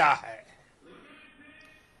हो गया है।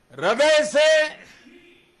 हृदय से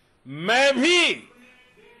मैं भी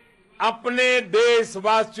अपने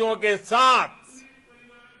देशवासियों के साथ,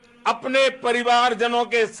 अपने परिवारजनों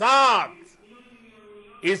के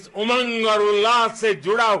साथ इस उमंग और उल्लास से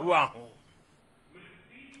जुड़ा हुआ हूं।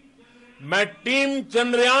 मैं टीम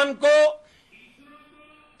चंद्रयान को,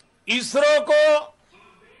 इसरो को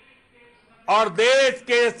और देश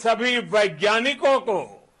के सभी वैज्ञानिकों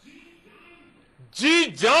को जी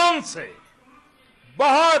जान से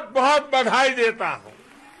बहुत बहुत बधाई देता हूं,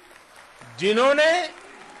 जिन्होंने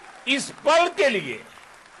इस पल के लिए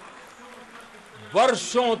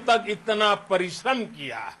वर्षों तक इतना परिश्रम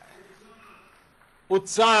किया है।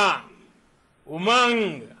 उत्साह,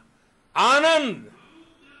 उमंग, आनंद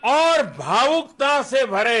और भावुकता से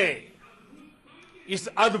भरे इस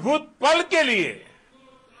अद्भुत पल के लिए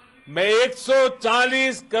मैं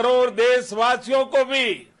 140 करोड़ देशवासियों को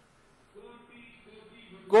भी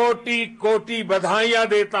कोटि कोटि बधाइयां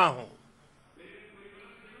देता हूं।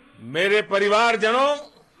 मेरे परिवारजनों,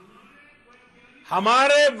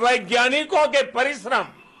 हमारे वैज्ञानिकों के परिश्रम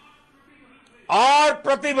और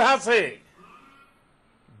प्रतिभा से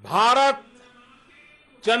भारत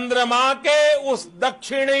चंद्रमा के उस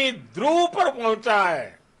दक्षिणी ध्रुव पर पहुंचा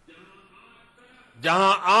है,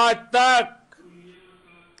 जहां आज तक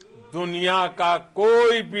दुनिया का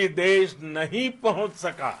कोई भी देश नहीं पहुंच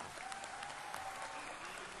सका।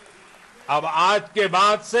 अब आज के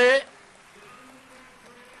बाद से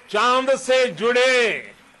चांद से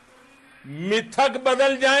जुड़े मिथक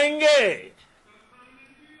बदल जाएंगे,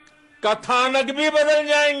 कथानक भी बदल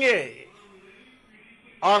जाएंगे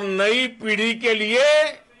और नई पीढ़ी के लिए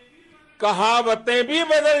कहावतें भी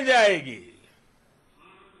बदल जाएगी।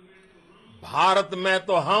 भारत में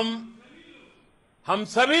तो हम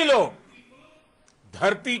सभी लोग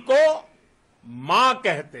धरती को मां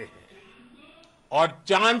कहते हैं और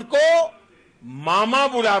चांद को मामा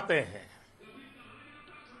बुलाते हैं।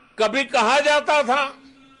 कभी कहा जाता था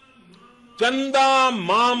चंदा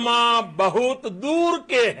मामा बहुत दूर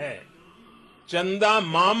के हैं, चंदा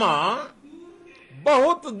मामा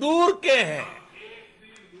बहुत दूर के हैं।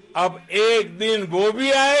 अब एक दिन वो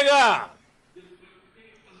भी आएगा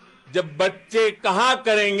जब बच्चे कहा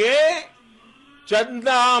करेंगे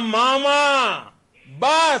चंदा मामा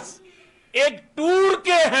बस एक टूर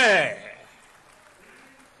के हैं।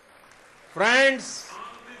 Friends,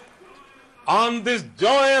 on this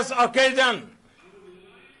joyous occasion,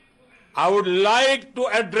 I would like to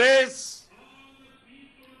address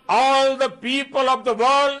all the people of the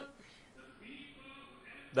world,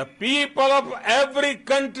 the people of every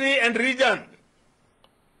country and region.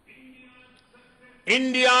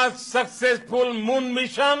 India's successful moon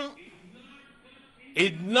mission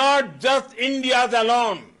is not just India's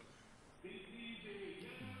alone.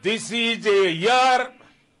 This is a year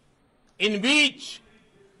in which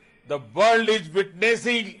the world is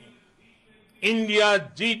witnessing India's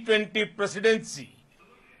G20 presidency.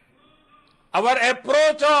 Our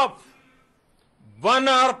approach of one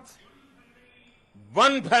earth,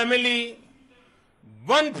 one family,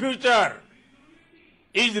 one future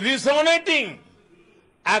is resonating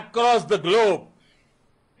across the globe.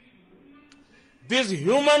 This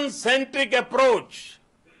human-centric approach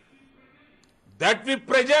that we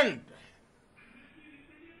present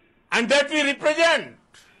and that we represent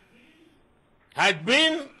has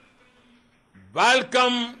been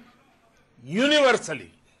welcomed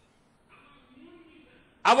universally.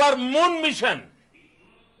 Our moon mission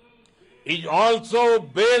is also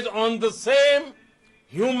based on the same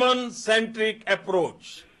human-centric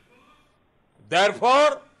approach.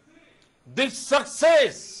 Therefore, this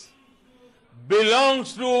success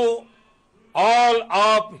belongs to all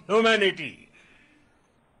of humanity,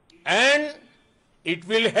 and it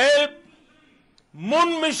will help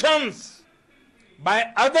moon missions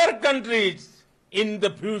by other countries in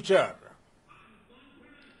the future.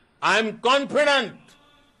 I am confident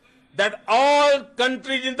that all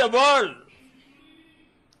countries in the world,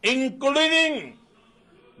 including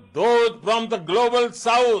those from the global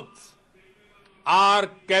south, are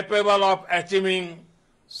capable of achieving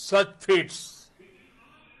such feats.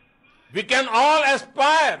 We can all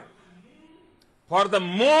aspire for the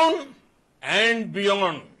moon and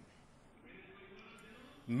beyond.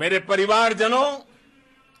 मेरे परिवारजनों,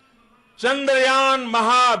 चंद्रयान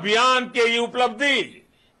महाअभियान की ये उपलब्धि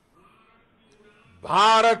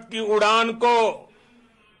भारत की उड़ान को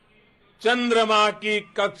चंद्रमा की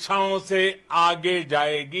कक्षाओं से आगे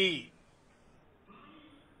जाएगी।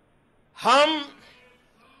 हम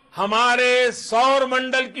हमारे सौर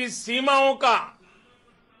मंडल की सीमाओं का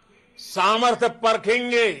सामर्थ्य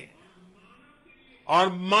परखेंगे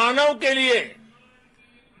और मानव के लिए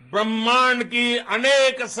ब्रह्मांड की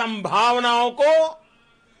अनेक संभावनाओं को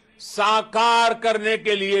साकार करने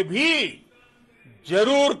के लिए भी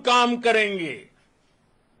जरूर काम करेंगे।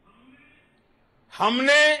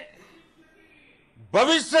 हमने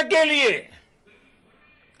भविष्य के लिए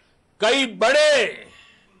कई बड़े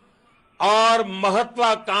और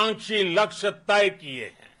महत्वाकांक्षी लक्ष्य तय किए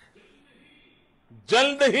हैं।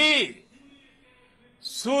 जल्द ही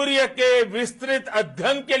सूर्य के विस्तृत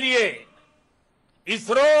अध्ययन के लिए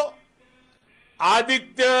ISRO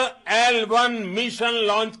Aditya L1 mission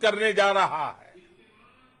launch करने जा रहा है।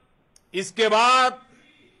 इसके बाद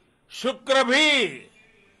शुक्र भी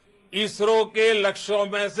इसरो के लक्ष्यों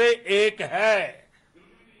में से एक है।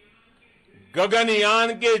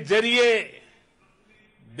 गगनयान के जरिए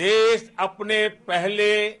देश अपने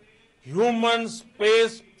पहले ह्यूमन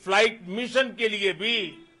स्पेस फ्लाइट मिशन के लिए भी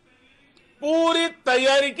पूरी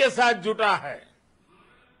तैयारी के साथ जुटा है।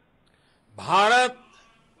 भारत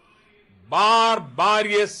बार बार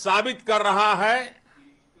ये साबित कर रहा है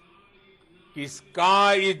कि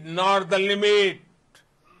sky is not the limit.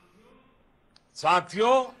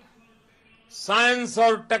 साथियों, साइंस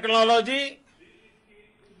और टेक्नोलॉजी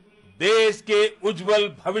देश के उज्जवल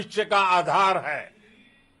भविष्य का आधार है।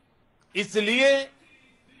 इसलिए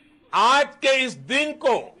आज के इस दिन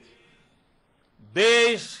को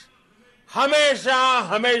देश हमेशा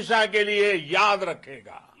हमेशा के लिए याद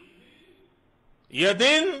रखेगा। यह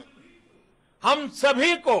दिन हम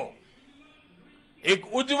सभी को एक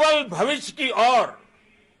उज्जवल भविष्य की ओर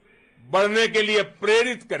बढ़ने के लिए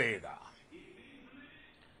प्रेरित करेगा।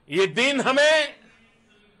 ये दिन हमें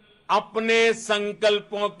अपने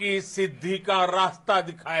संकल्पों की सिद्धि का रास्ता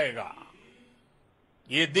दिखाएगा।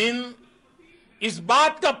 ये दिन इस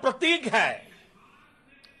बात का प्रतीक है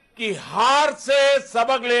कि हार से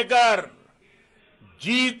सबक लेकर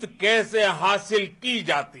जीत कैसे हासिल की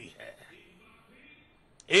जाती है।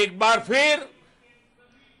 एक बार फिर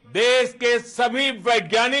देश के सभी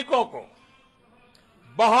वैज्ञानिकों को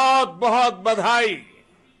बहुत बहुत बधाई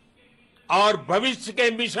और भविष्य के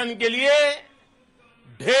मिशन के लिए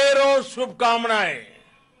ढेरों शुभकामनाएं।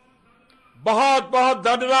 बहुत बहुत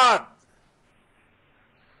धन्यवाद।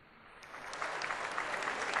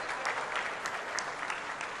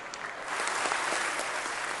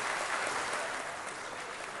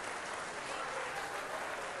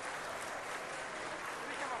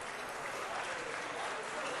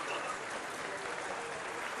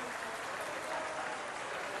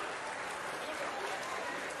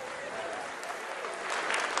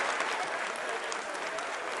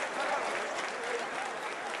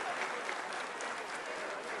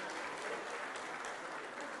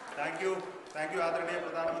 Thank you, Adharaniya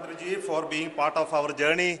Pradhan Mantri ji, for being part of our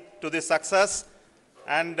journey to this success.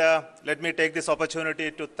 And let me take this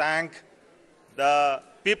opportunity to thank the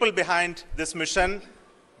people behind this mission,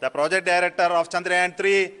 the project director of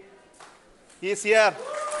Chandrayana-3. He is here.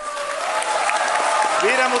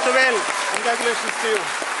 Veera Muthuvel, congratulations to you.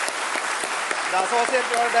 The associate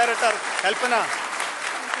project director, Kalpana,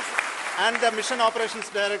 and the mission operations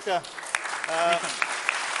director,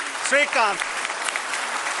 Srikanth.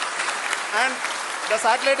 And the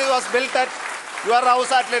satellite was built at your Rao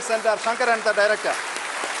Satellite Center, Shankar and the director.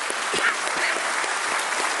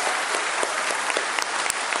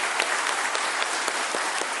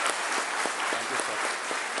 Thank you, sir.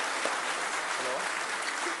 Hello.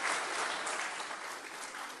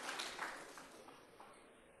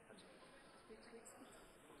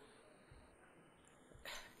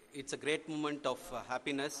 It's a great moment of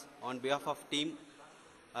happiness on behalf of team.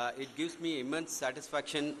 It gives me immense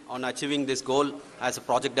satisfaction on achieving this goal as a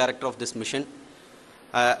project director of this mission.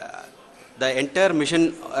 The entire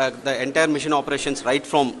mission operations, right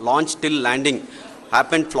from launch till landing,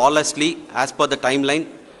 happened flawlessly as per the timeline,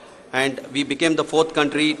 and we became the 4th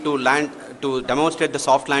country to demonstrate the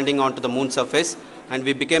soft landing onto the moon surface, and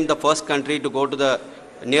we became the first country to go to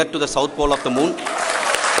near to the south pole of the moon.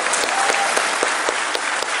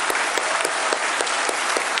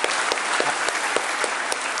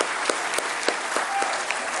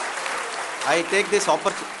 I take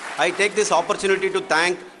this opportunity to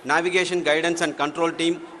thank navigation, guidance and control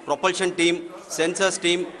team, propulsion team, sensors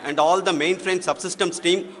team and all the mainframe subsystems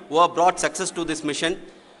team who have brought success to this mission.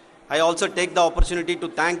 I also take the opportunity to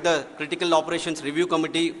thank the Critical Operations Review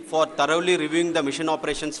Committee for thoroughly reviewing the mission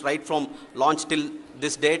operations right from launch till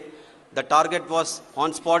this date. The target was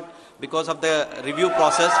on spot because of the review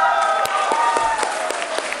process.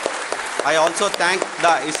 I also thank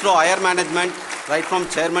the ISRO higher management, right from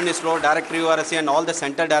Chairman ISRO, Director URSC and all the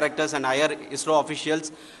center directors and higher ISRO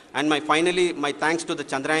officials. And finally, my thanks to the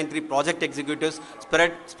Chandrayana-3 project executives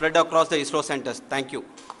spread across the ISRO centers. Thank you.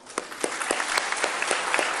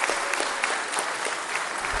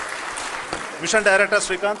 Mission Director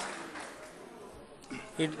Srikanth.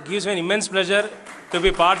 It gives me an immense pleasure to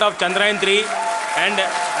be part of Chandrayana-3 and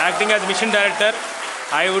acting as Mission Director.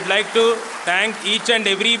 I would like to thank each and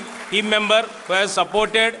every team member who has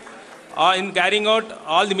supported in carrying out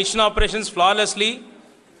all the mission operations flawlessly,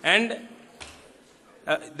 and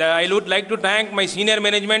I would like to thank my senior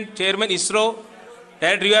management, Chairman ISRO,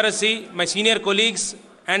 Director URSC, my senior colleagues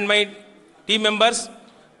and my team members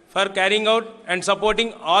for carrying out and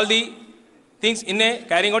supporting all the things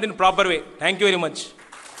carrying out in a proper way. Thank you very much.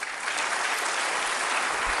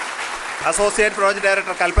 Associate Project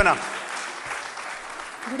Director Kalpana.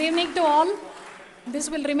 Good evening to all.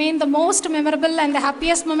 This will remain the most memorable and the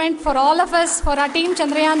happiest moment for all of us, for our team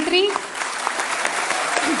Chandrayana-3.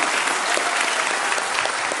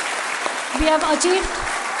 We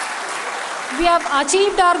have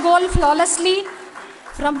achieved our goal flawlessly.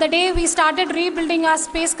 From the day we started rebuilding our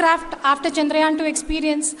spacecraft after Chandrayaan-2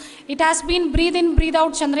 experience, it has been breathe in, breathe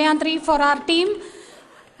out Chandrayaan-3 for our team.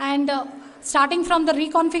 And starting from the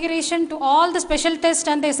reconfiguration to all the special tests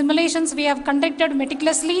and the simulations we have conducted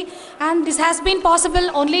meticulously, and this has been possible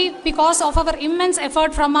only because of our immense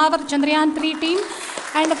effort from our Chandrayaan-3 team,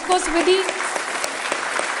 and of course with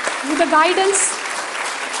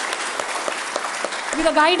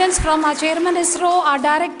the guidance from our Chairman ISRO, our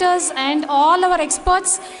directors and all our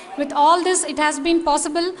experts. With all this, it has been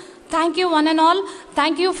possible. Thank you one and all.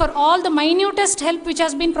 Thank you for all the minutest help which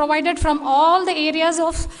has been provided from all the areas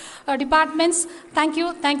of departments. Thank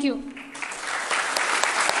you. Thank you.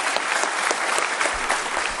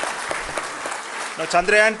 Now,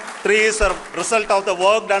 Chandrayaan-3 is a result of the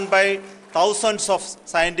work done by thousands of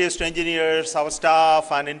scientists, engineers, our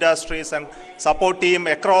staff and industries and support team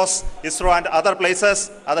across ISRO and other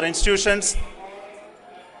places, other institutions.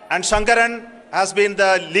 And Shankaran has been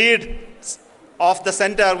the lead of the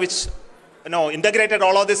center which integrated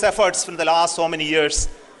all of these efforts in the last so many years.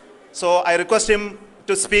 So I request him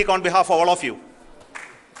to speak on behalf of all of you.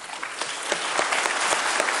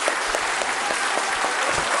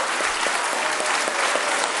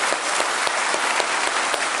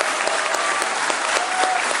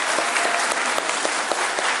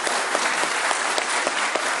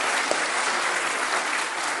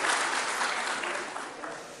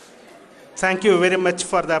 Thank you very much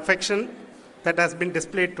for the affection that has been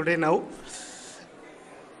displayed today now.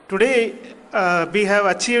 Today, we have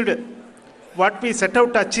achieved what we set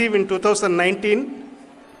out to achieve in 2019.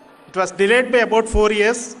 It was delayed by about 4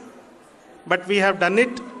 years, but we have done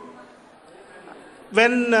it.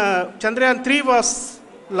 When Chandrayana-3 was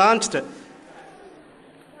launched,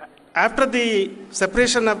 after the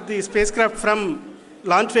separation of the spacecraft from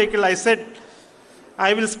launch vehicle, I said,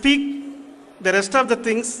 I will speak the rest of the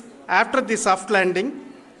things after the soft landing.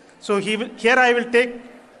 So here I will take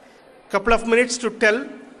a couple of minutes to tell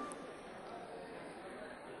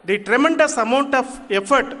the tremendous amount of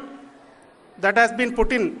effort that has been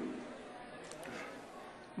put in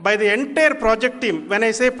by the entire project team. When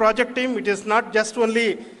I say project team, it is not just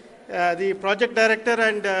only the project director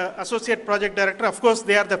and associate project director. Of course,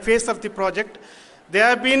 they are the face of the project. They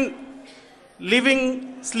have been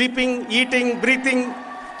living, sleeping, eating, breathing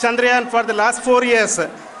Chandrayaan for the last 4 years.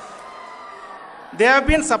 They have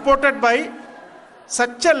been supported by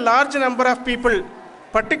such a large number of people,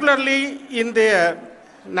 particularly in the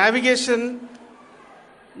navigation,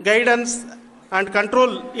 guidance and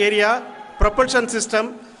control area, propulsion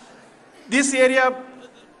system. This area,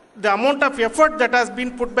 the amount of effort that has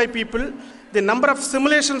been put by people, the number of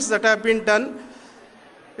simulations that have been done,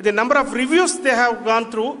 the number of reviews they have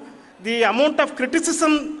gone through, the amount of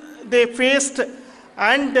criticism they faced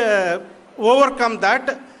and overcome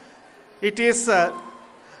that. It is,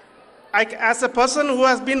 as a person who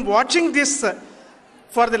has been watching this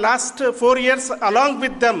for the last 4 years along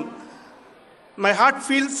with them, my heart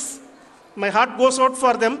goes out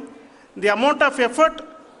for them. The amount of effort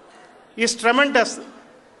is tremendous.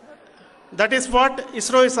 That is what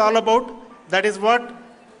ISRO is all about. That is what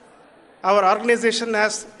our organization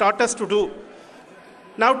has taught us to do.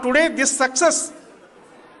 Now today this success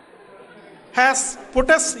has put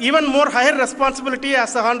us even more higher responsibility,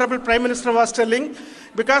 as the Honorable Prime Minister was telling,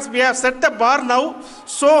 because we have set the bar now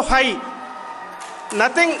so high.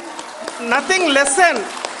 Nothing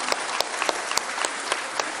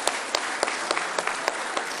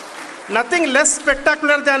less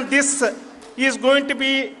spectacular than this is going to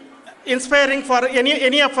be inspiring for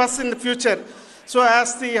any of us in the future. So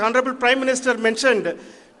as the Honorable Prime Minister mentioned,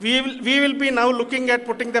 we will be now looking at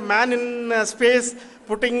putting the man in space,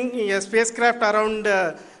 putting a spacecraft around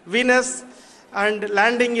Venus and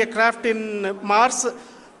landing a craft in Mars.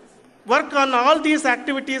 Work on all these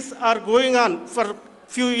activities are going on for a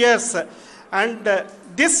few years. And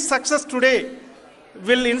this success today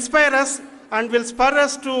will inspire us and will spur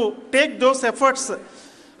us to take those efforts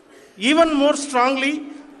even more strongly,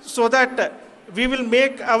 so that we will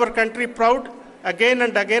make our country proud again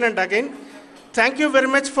and again and again. Thank you very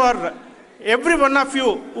much for every one of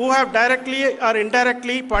you who have directly or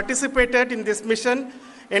indirectly participated in this mission,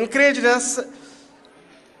 encouraged us,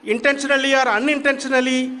 intentionally or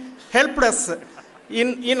unintentionally helped us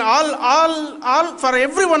in all for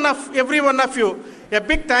every one of you. A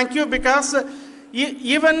big thank you, because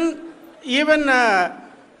even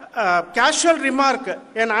casual remark,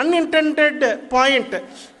 an unintended point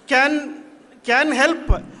can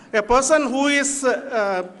help a person who is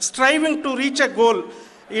striving to reach a goal.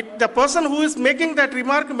 The person who is making that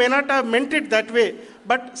remark may not have meant it that way,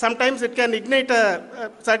 but sometimes it can ignite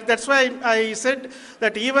that's why I said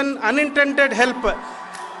that even unintended help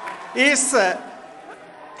is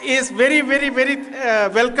very, very, very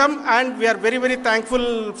welcome, and we are very, very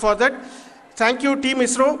thankful for that. Thank you, Team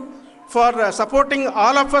ISRO, for supporting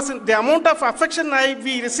all of us. The amount of affection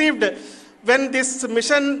we received when this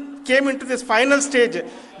mission came into this final stage,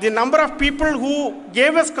 the number of people who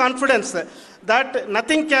gave us confidence that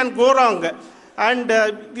nothing can go wrong and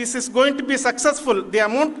this is going to be successful.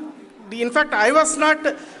 In fact, I was not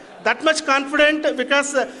that much confident,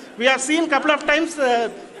 because we have seen a couple of times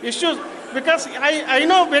issues, because I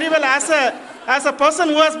know very well, as a person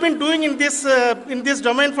who has been doing in this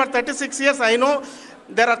domain for 36 years, I know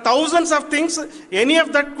there are thousands of things. Any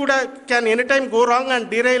of that can anytime go wrong and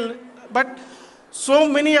derail. But so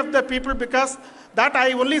many of the people, because that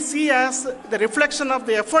I only see as the reflection of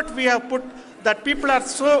the effort we have put, that people are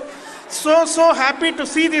so happy to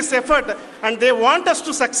see this effort and they want us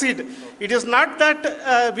to succeed. It is not that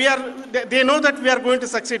they know that we are going to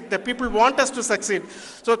succeed. The people want us to succeed.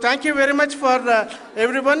 So thank you very much for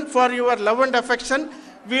everyone for your love and affection.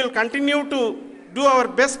 We will continue to do our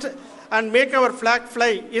best and make our flag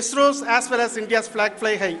fly, ISRO's as well as India's flag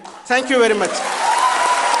fly high. Thank you very much.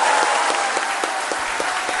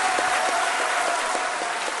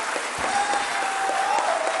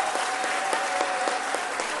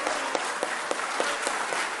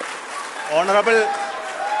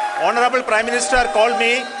 Honorable Prime Minister called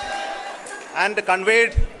me and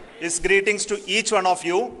conveyed his greetings to each one of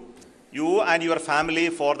you and your family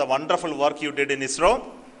for the wonderful work you did in ISRO.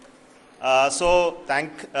 So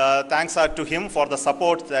thanks are to him for the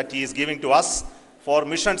support that he is giving to us for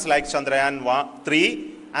missions like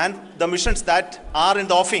Chandrayaan-3 and the missions that are in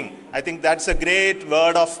the offing. I think that's a great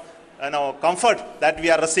word of comfort that we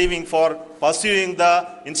are receiving for pursuing the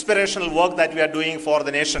inspirational work that we are doing for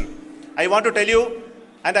the nation. I want to tell you,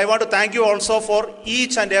 and I want to thank you also for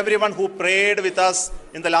each and everyone who prayed with us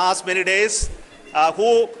in the last many days,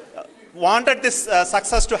 who wanted this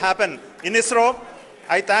success to happen in ISRO.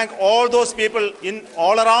 I thank all those people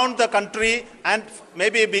all around the country and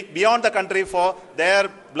maybe beyond the country for their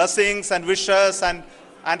blessings and wishes and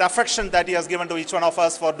affection that he has given to each one of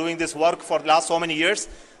us for doing this work for the last so many years.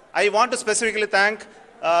 I want to specifically thank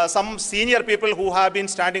some senior people who have been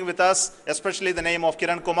standing with us, especially the name of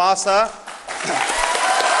Kiran Kumar sir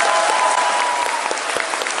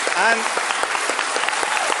and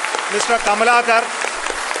Mr. Kamalakar,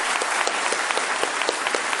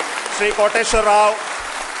 Sri Koteshwar Rao.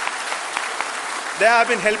 They have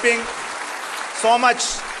been helping so much.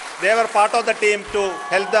 They were part of the team to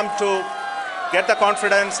help them to get the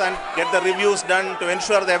confidence and get the reviews done to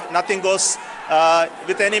ensure that nothing goes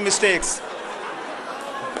with any mistakes.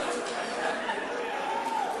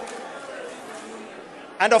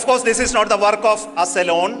 And of course, this is not the work of us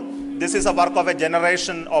alone. This is a work of a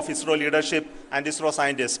generation of ISRO leadership and ISRO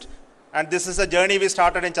scientists. And this is a journey we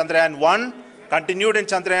started in Chandrayaan-1, continued in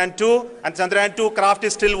Chandrayaan-2, and Chandrayaan-2 craft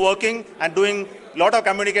is still working and doing a lot of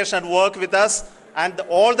communication work with us. And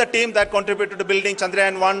all the team that contributed to building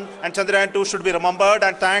Chandrayaan-1 and Chandrayaan-2 should be remembered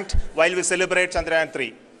and thanked while we celebrate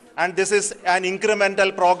Chandrayaan-3. And this is an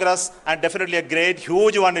incremental progress and definitely a great,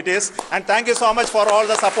 huge one it is. And thank you so much for all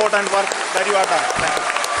the support and work that you have done. Thank you.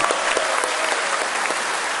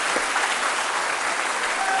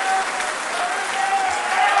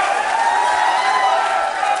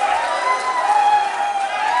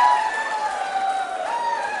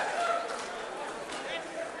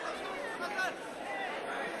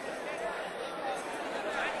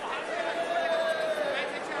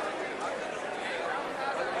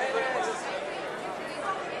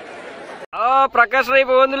 Prakash Rai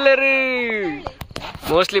പോകുന്നില്ലേര്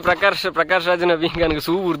mostly Prakash രാജിനെ വീങ്ങാനക്ക്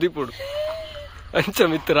സൂർദി പോടും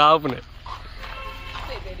അഞ്ചമിത്ത് റാവുനെ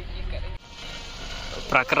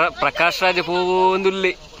Prakash Raj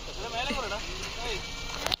പോകുന്നില്ലേ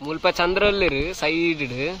മുಲ್ಪ ചന്ദ്രല്ലേര്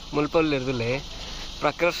സൈഡിഡ് മുൽപ്പല്ലേരുതല്ലേ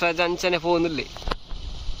പ്രകാശ് രാജ് അഞ്ചനെ പോകുന്നില്ലേ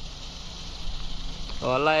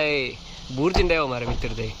ഒല്ലായി ബൂർജിണ്ടാവോ മാരെ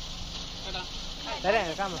മിത്തിരുതേ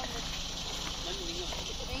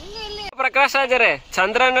ಪ್ರಕಾಶ್ ರಾಜರೇ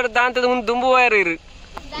ಚಂದ್ರನ ದಾಂತದ ಮುಂದೆ ದುಂಬು wire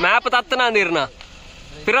map ತತ್ತನ ನೀರ್ನ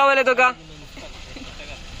ಪಿರಾವಲೆ ತೋಗ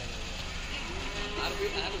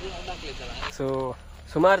so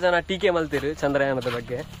ಸುಮಾರು ಜನ ಟೀಕೆ ಮಲ್ತಿರು ಚಂದ್ರಯಾನದ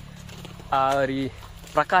ಬಗ್ಗೆ ಆರಿ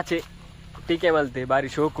ಪ್ರಕಾಶೆ ಟೀಕೆ ಮಲ್ತೆ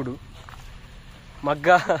ಬಾರಿ ಶೋಕುಡು ಮಗ್ಗ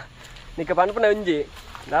ನೀಕ ಪನ್ಪನ ಒಂಜಿ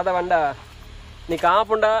ದಾದ ಬಂಡ ನೀಕ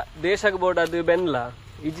ಆಪುಂಡ ದೇಶಕ್ಕೆ ಬೋರ್ಡ್ ಅದು ಬೆನ್ಲ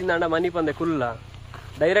ಇಜಿಂದ ಮನಿ ಪಂದೆ ಕುಲ್ಲ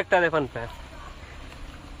ಡೈರೆಕ್ಟ್ ಅದೇ ಪನ್ಪೆ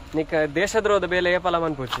నీకు దేశద్రోహದ ಬೇಲೆ ಏಪಲ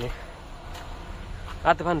ಮನ್ಪುಚ್ಚಿ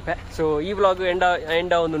ಆತ ಪನ್ಪೆ ಸೊ ಈ ವ್ಲಾಗ್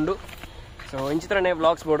ಎಂಡ ಒಂದುಂಡು so ಇಂಚಿತ್ರನೇ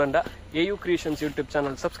vlogs ಬೋರ್ಡಂಡ AU creations YouTube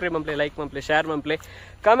channel subscribe ಮಂಪ್ಲೆ like ಮಂಪ್ಲೆ share ಮಂಪ್ಲೆ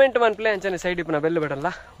comment ಮಂಪ್ಲೆ ಅಂಚನೆ ಸೈಡ್ ಇಪ್ಪನ ಬೆಲ್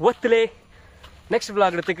ಬಿಡಲ್ಲ ಒತ್ತಲೇ next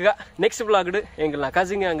vlog ತಿಕ್ಕ next vlog angle ನಾ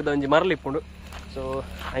ಕಜಿಂಗ್ ಹಂಗದ ಒಂಜಿ ಮರಲಿಪ್ಪುಂಡು ಸೊ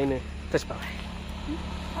ಐನು ತಚ್ಪ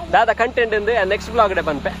ದಾದ ಕಂಟೆಂಟ್ ಎಂದು ನೆಕ್ಸ್ಟ್ ವ್ಲಾಗ್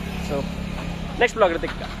ಪನ್ಪೆ ಸೊ ನೆಕ್ಸ್ಟ್ ವ್ಲಾಗ್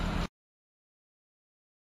ತಿಕ್ಕ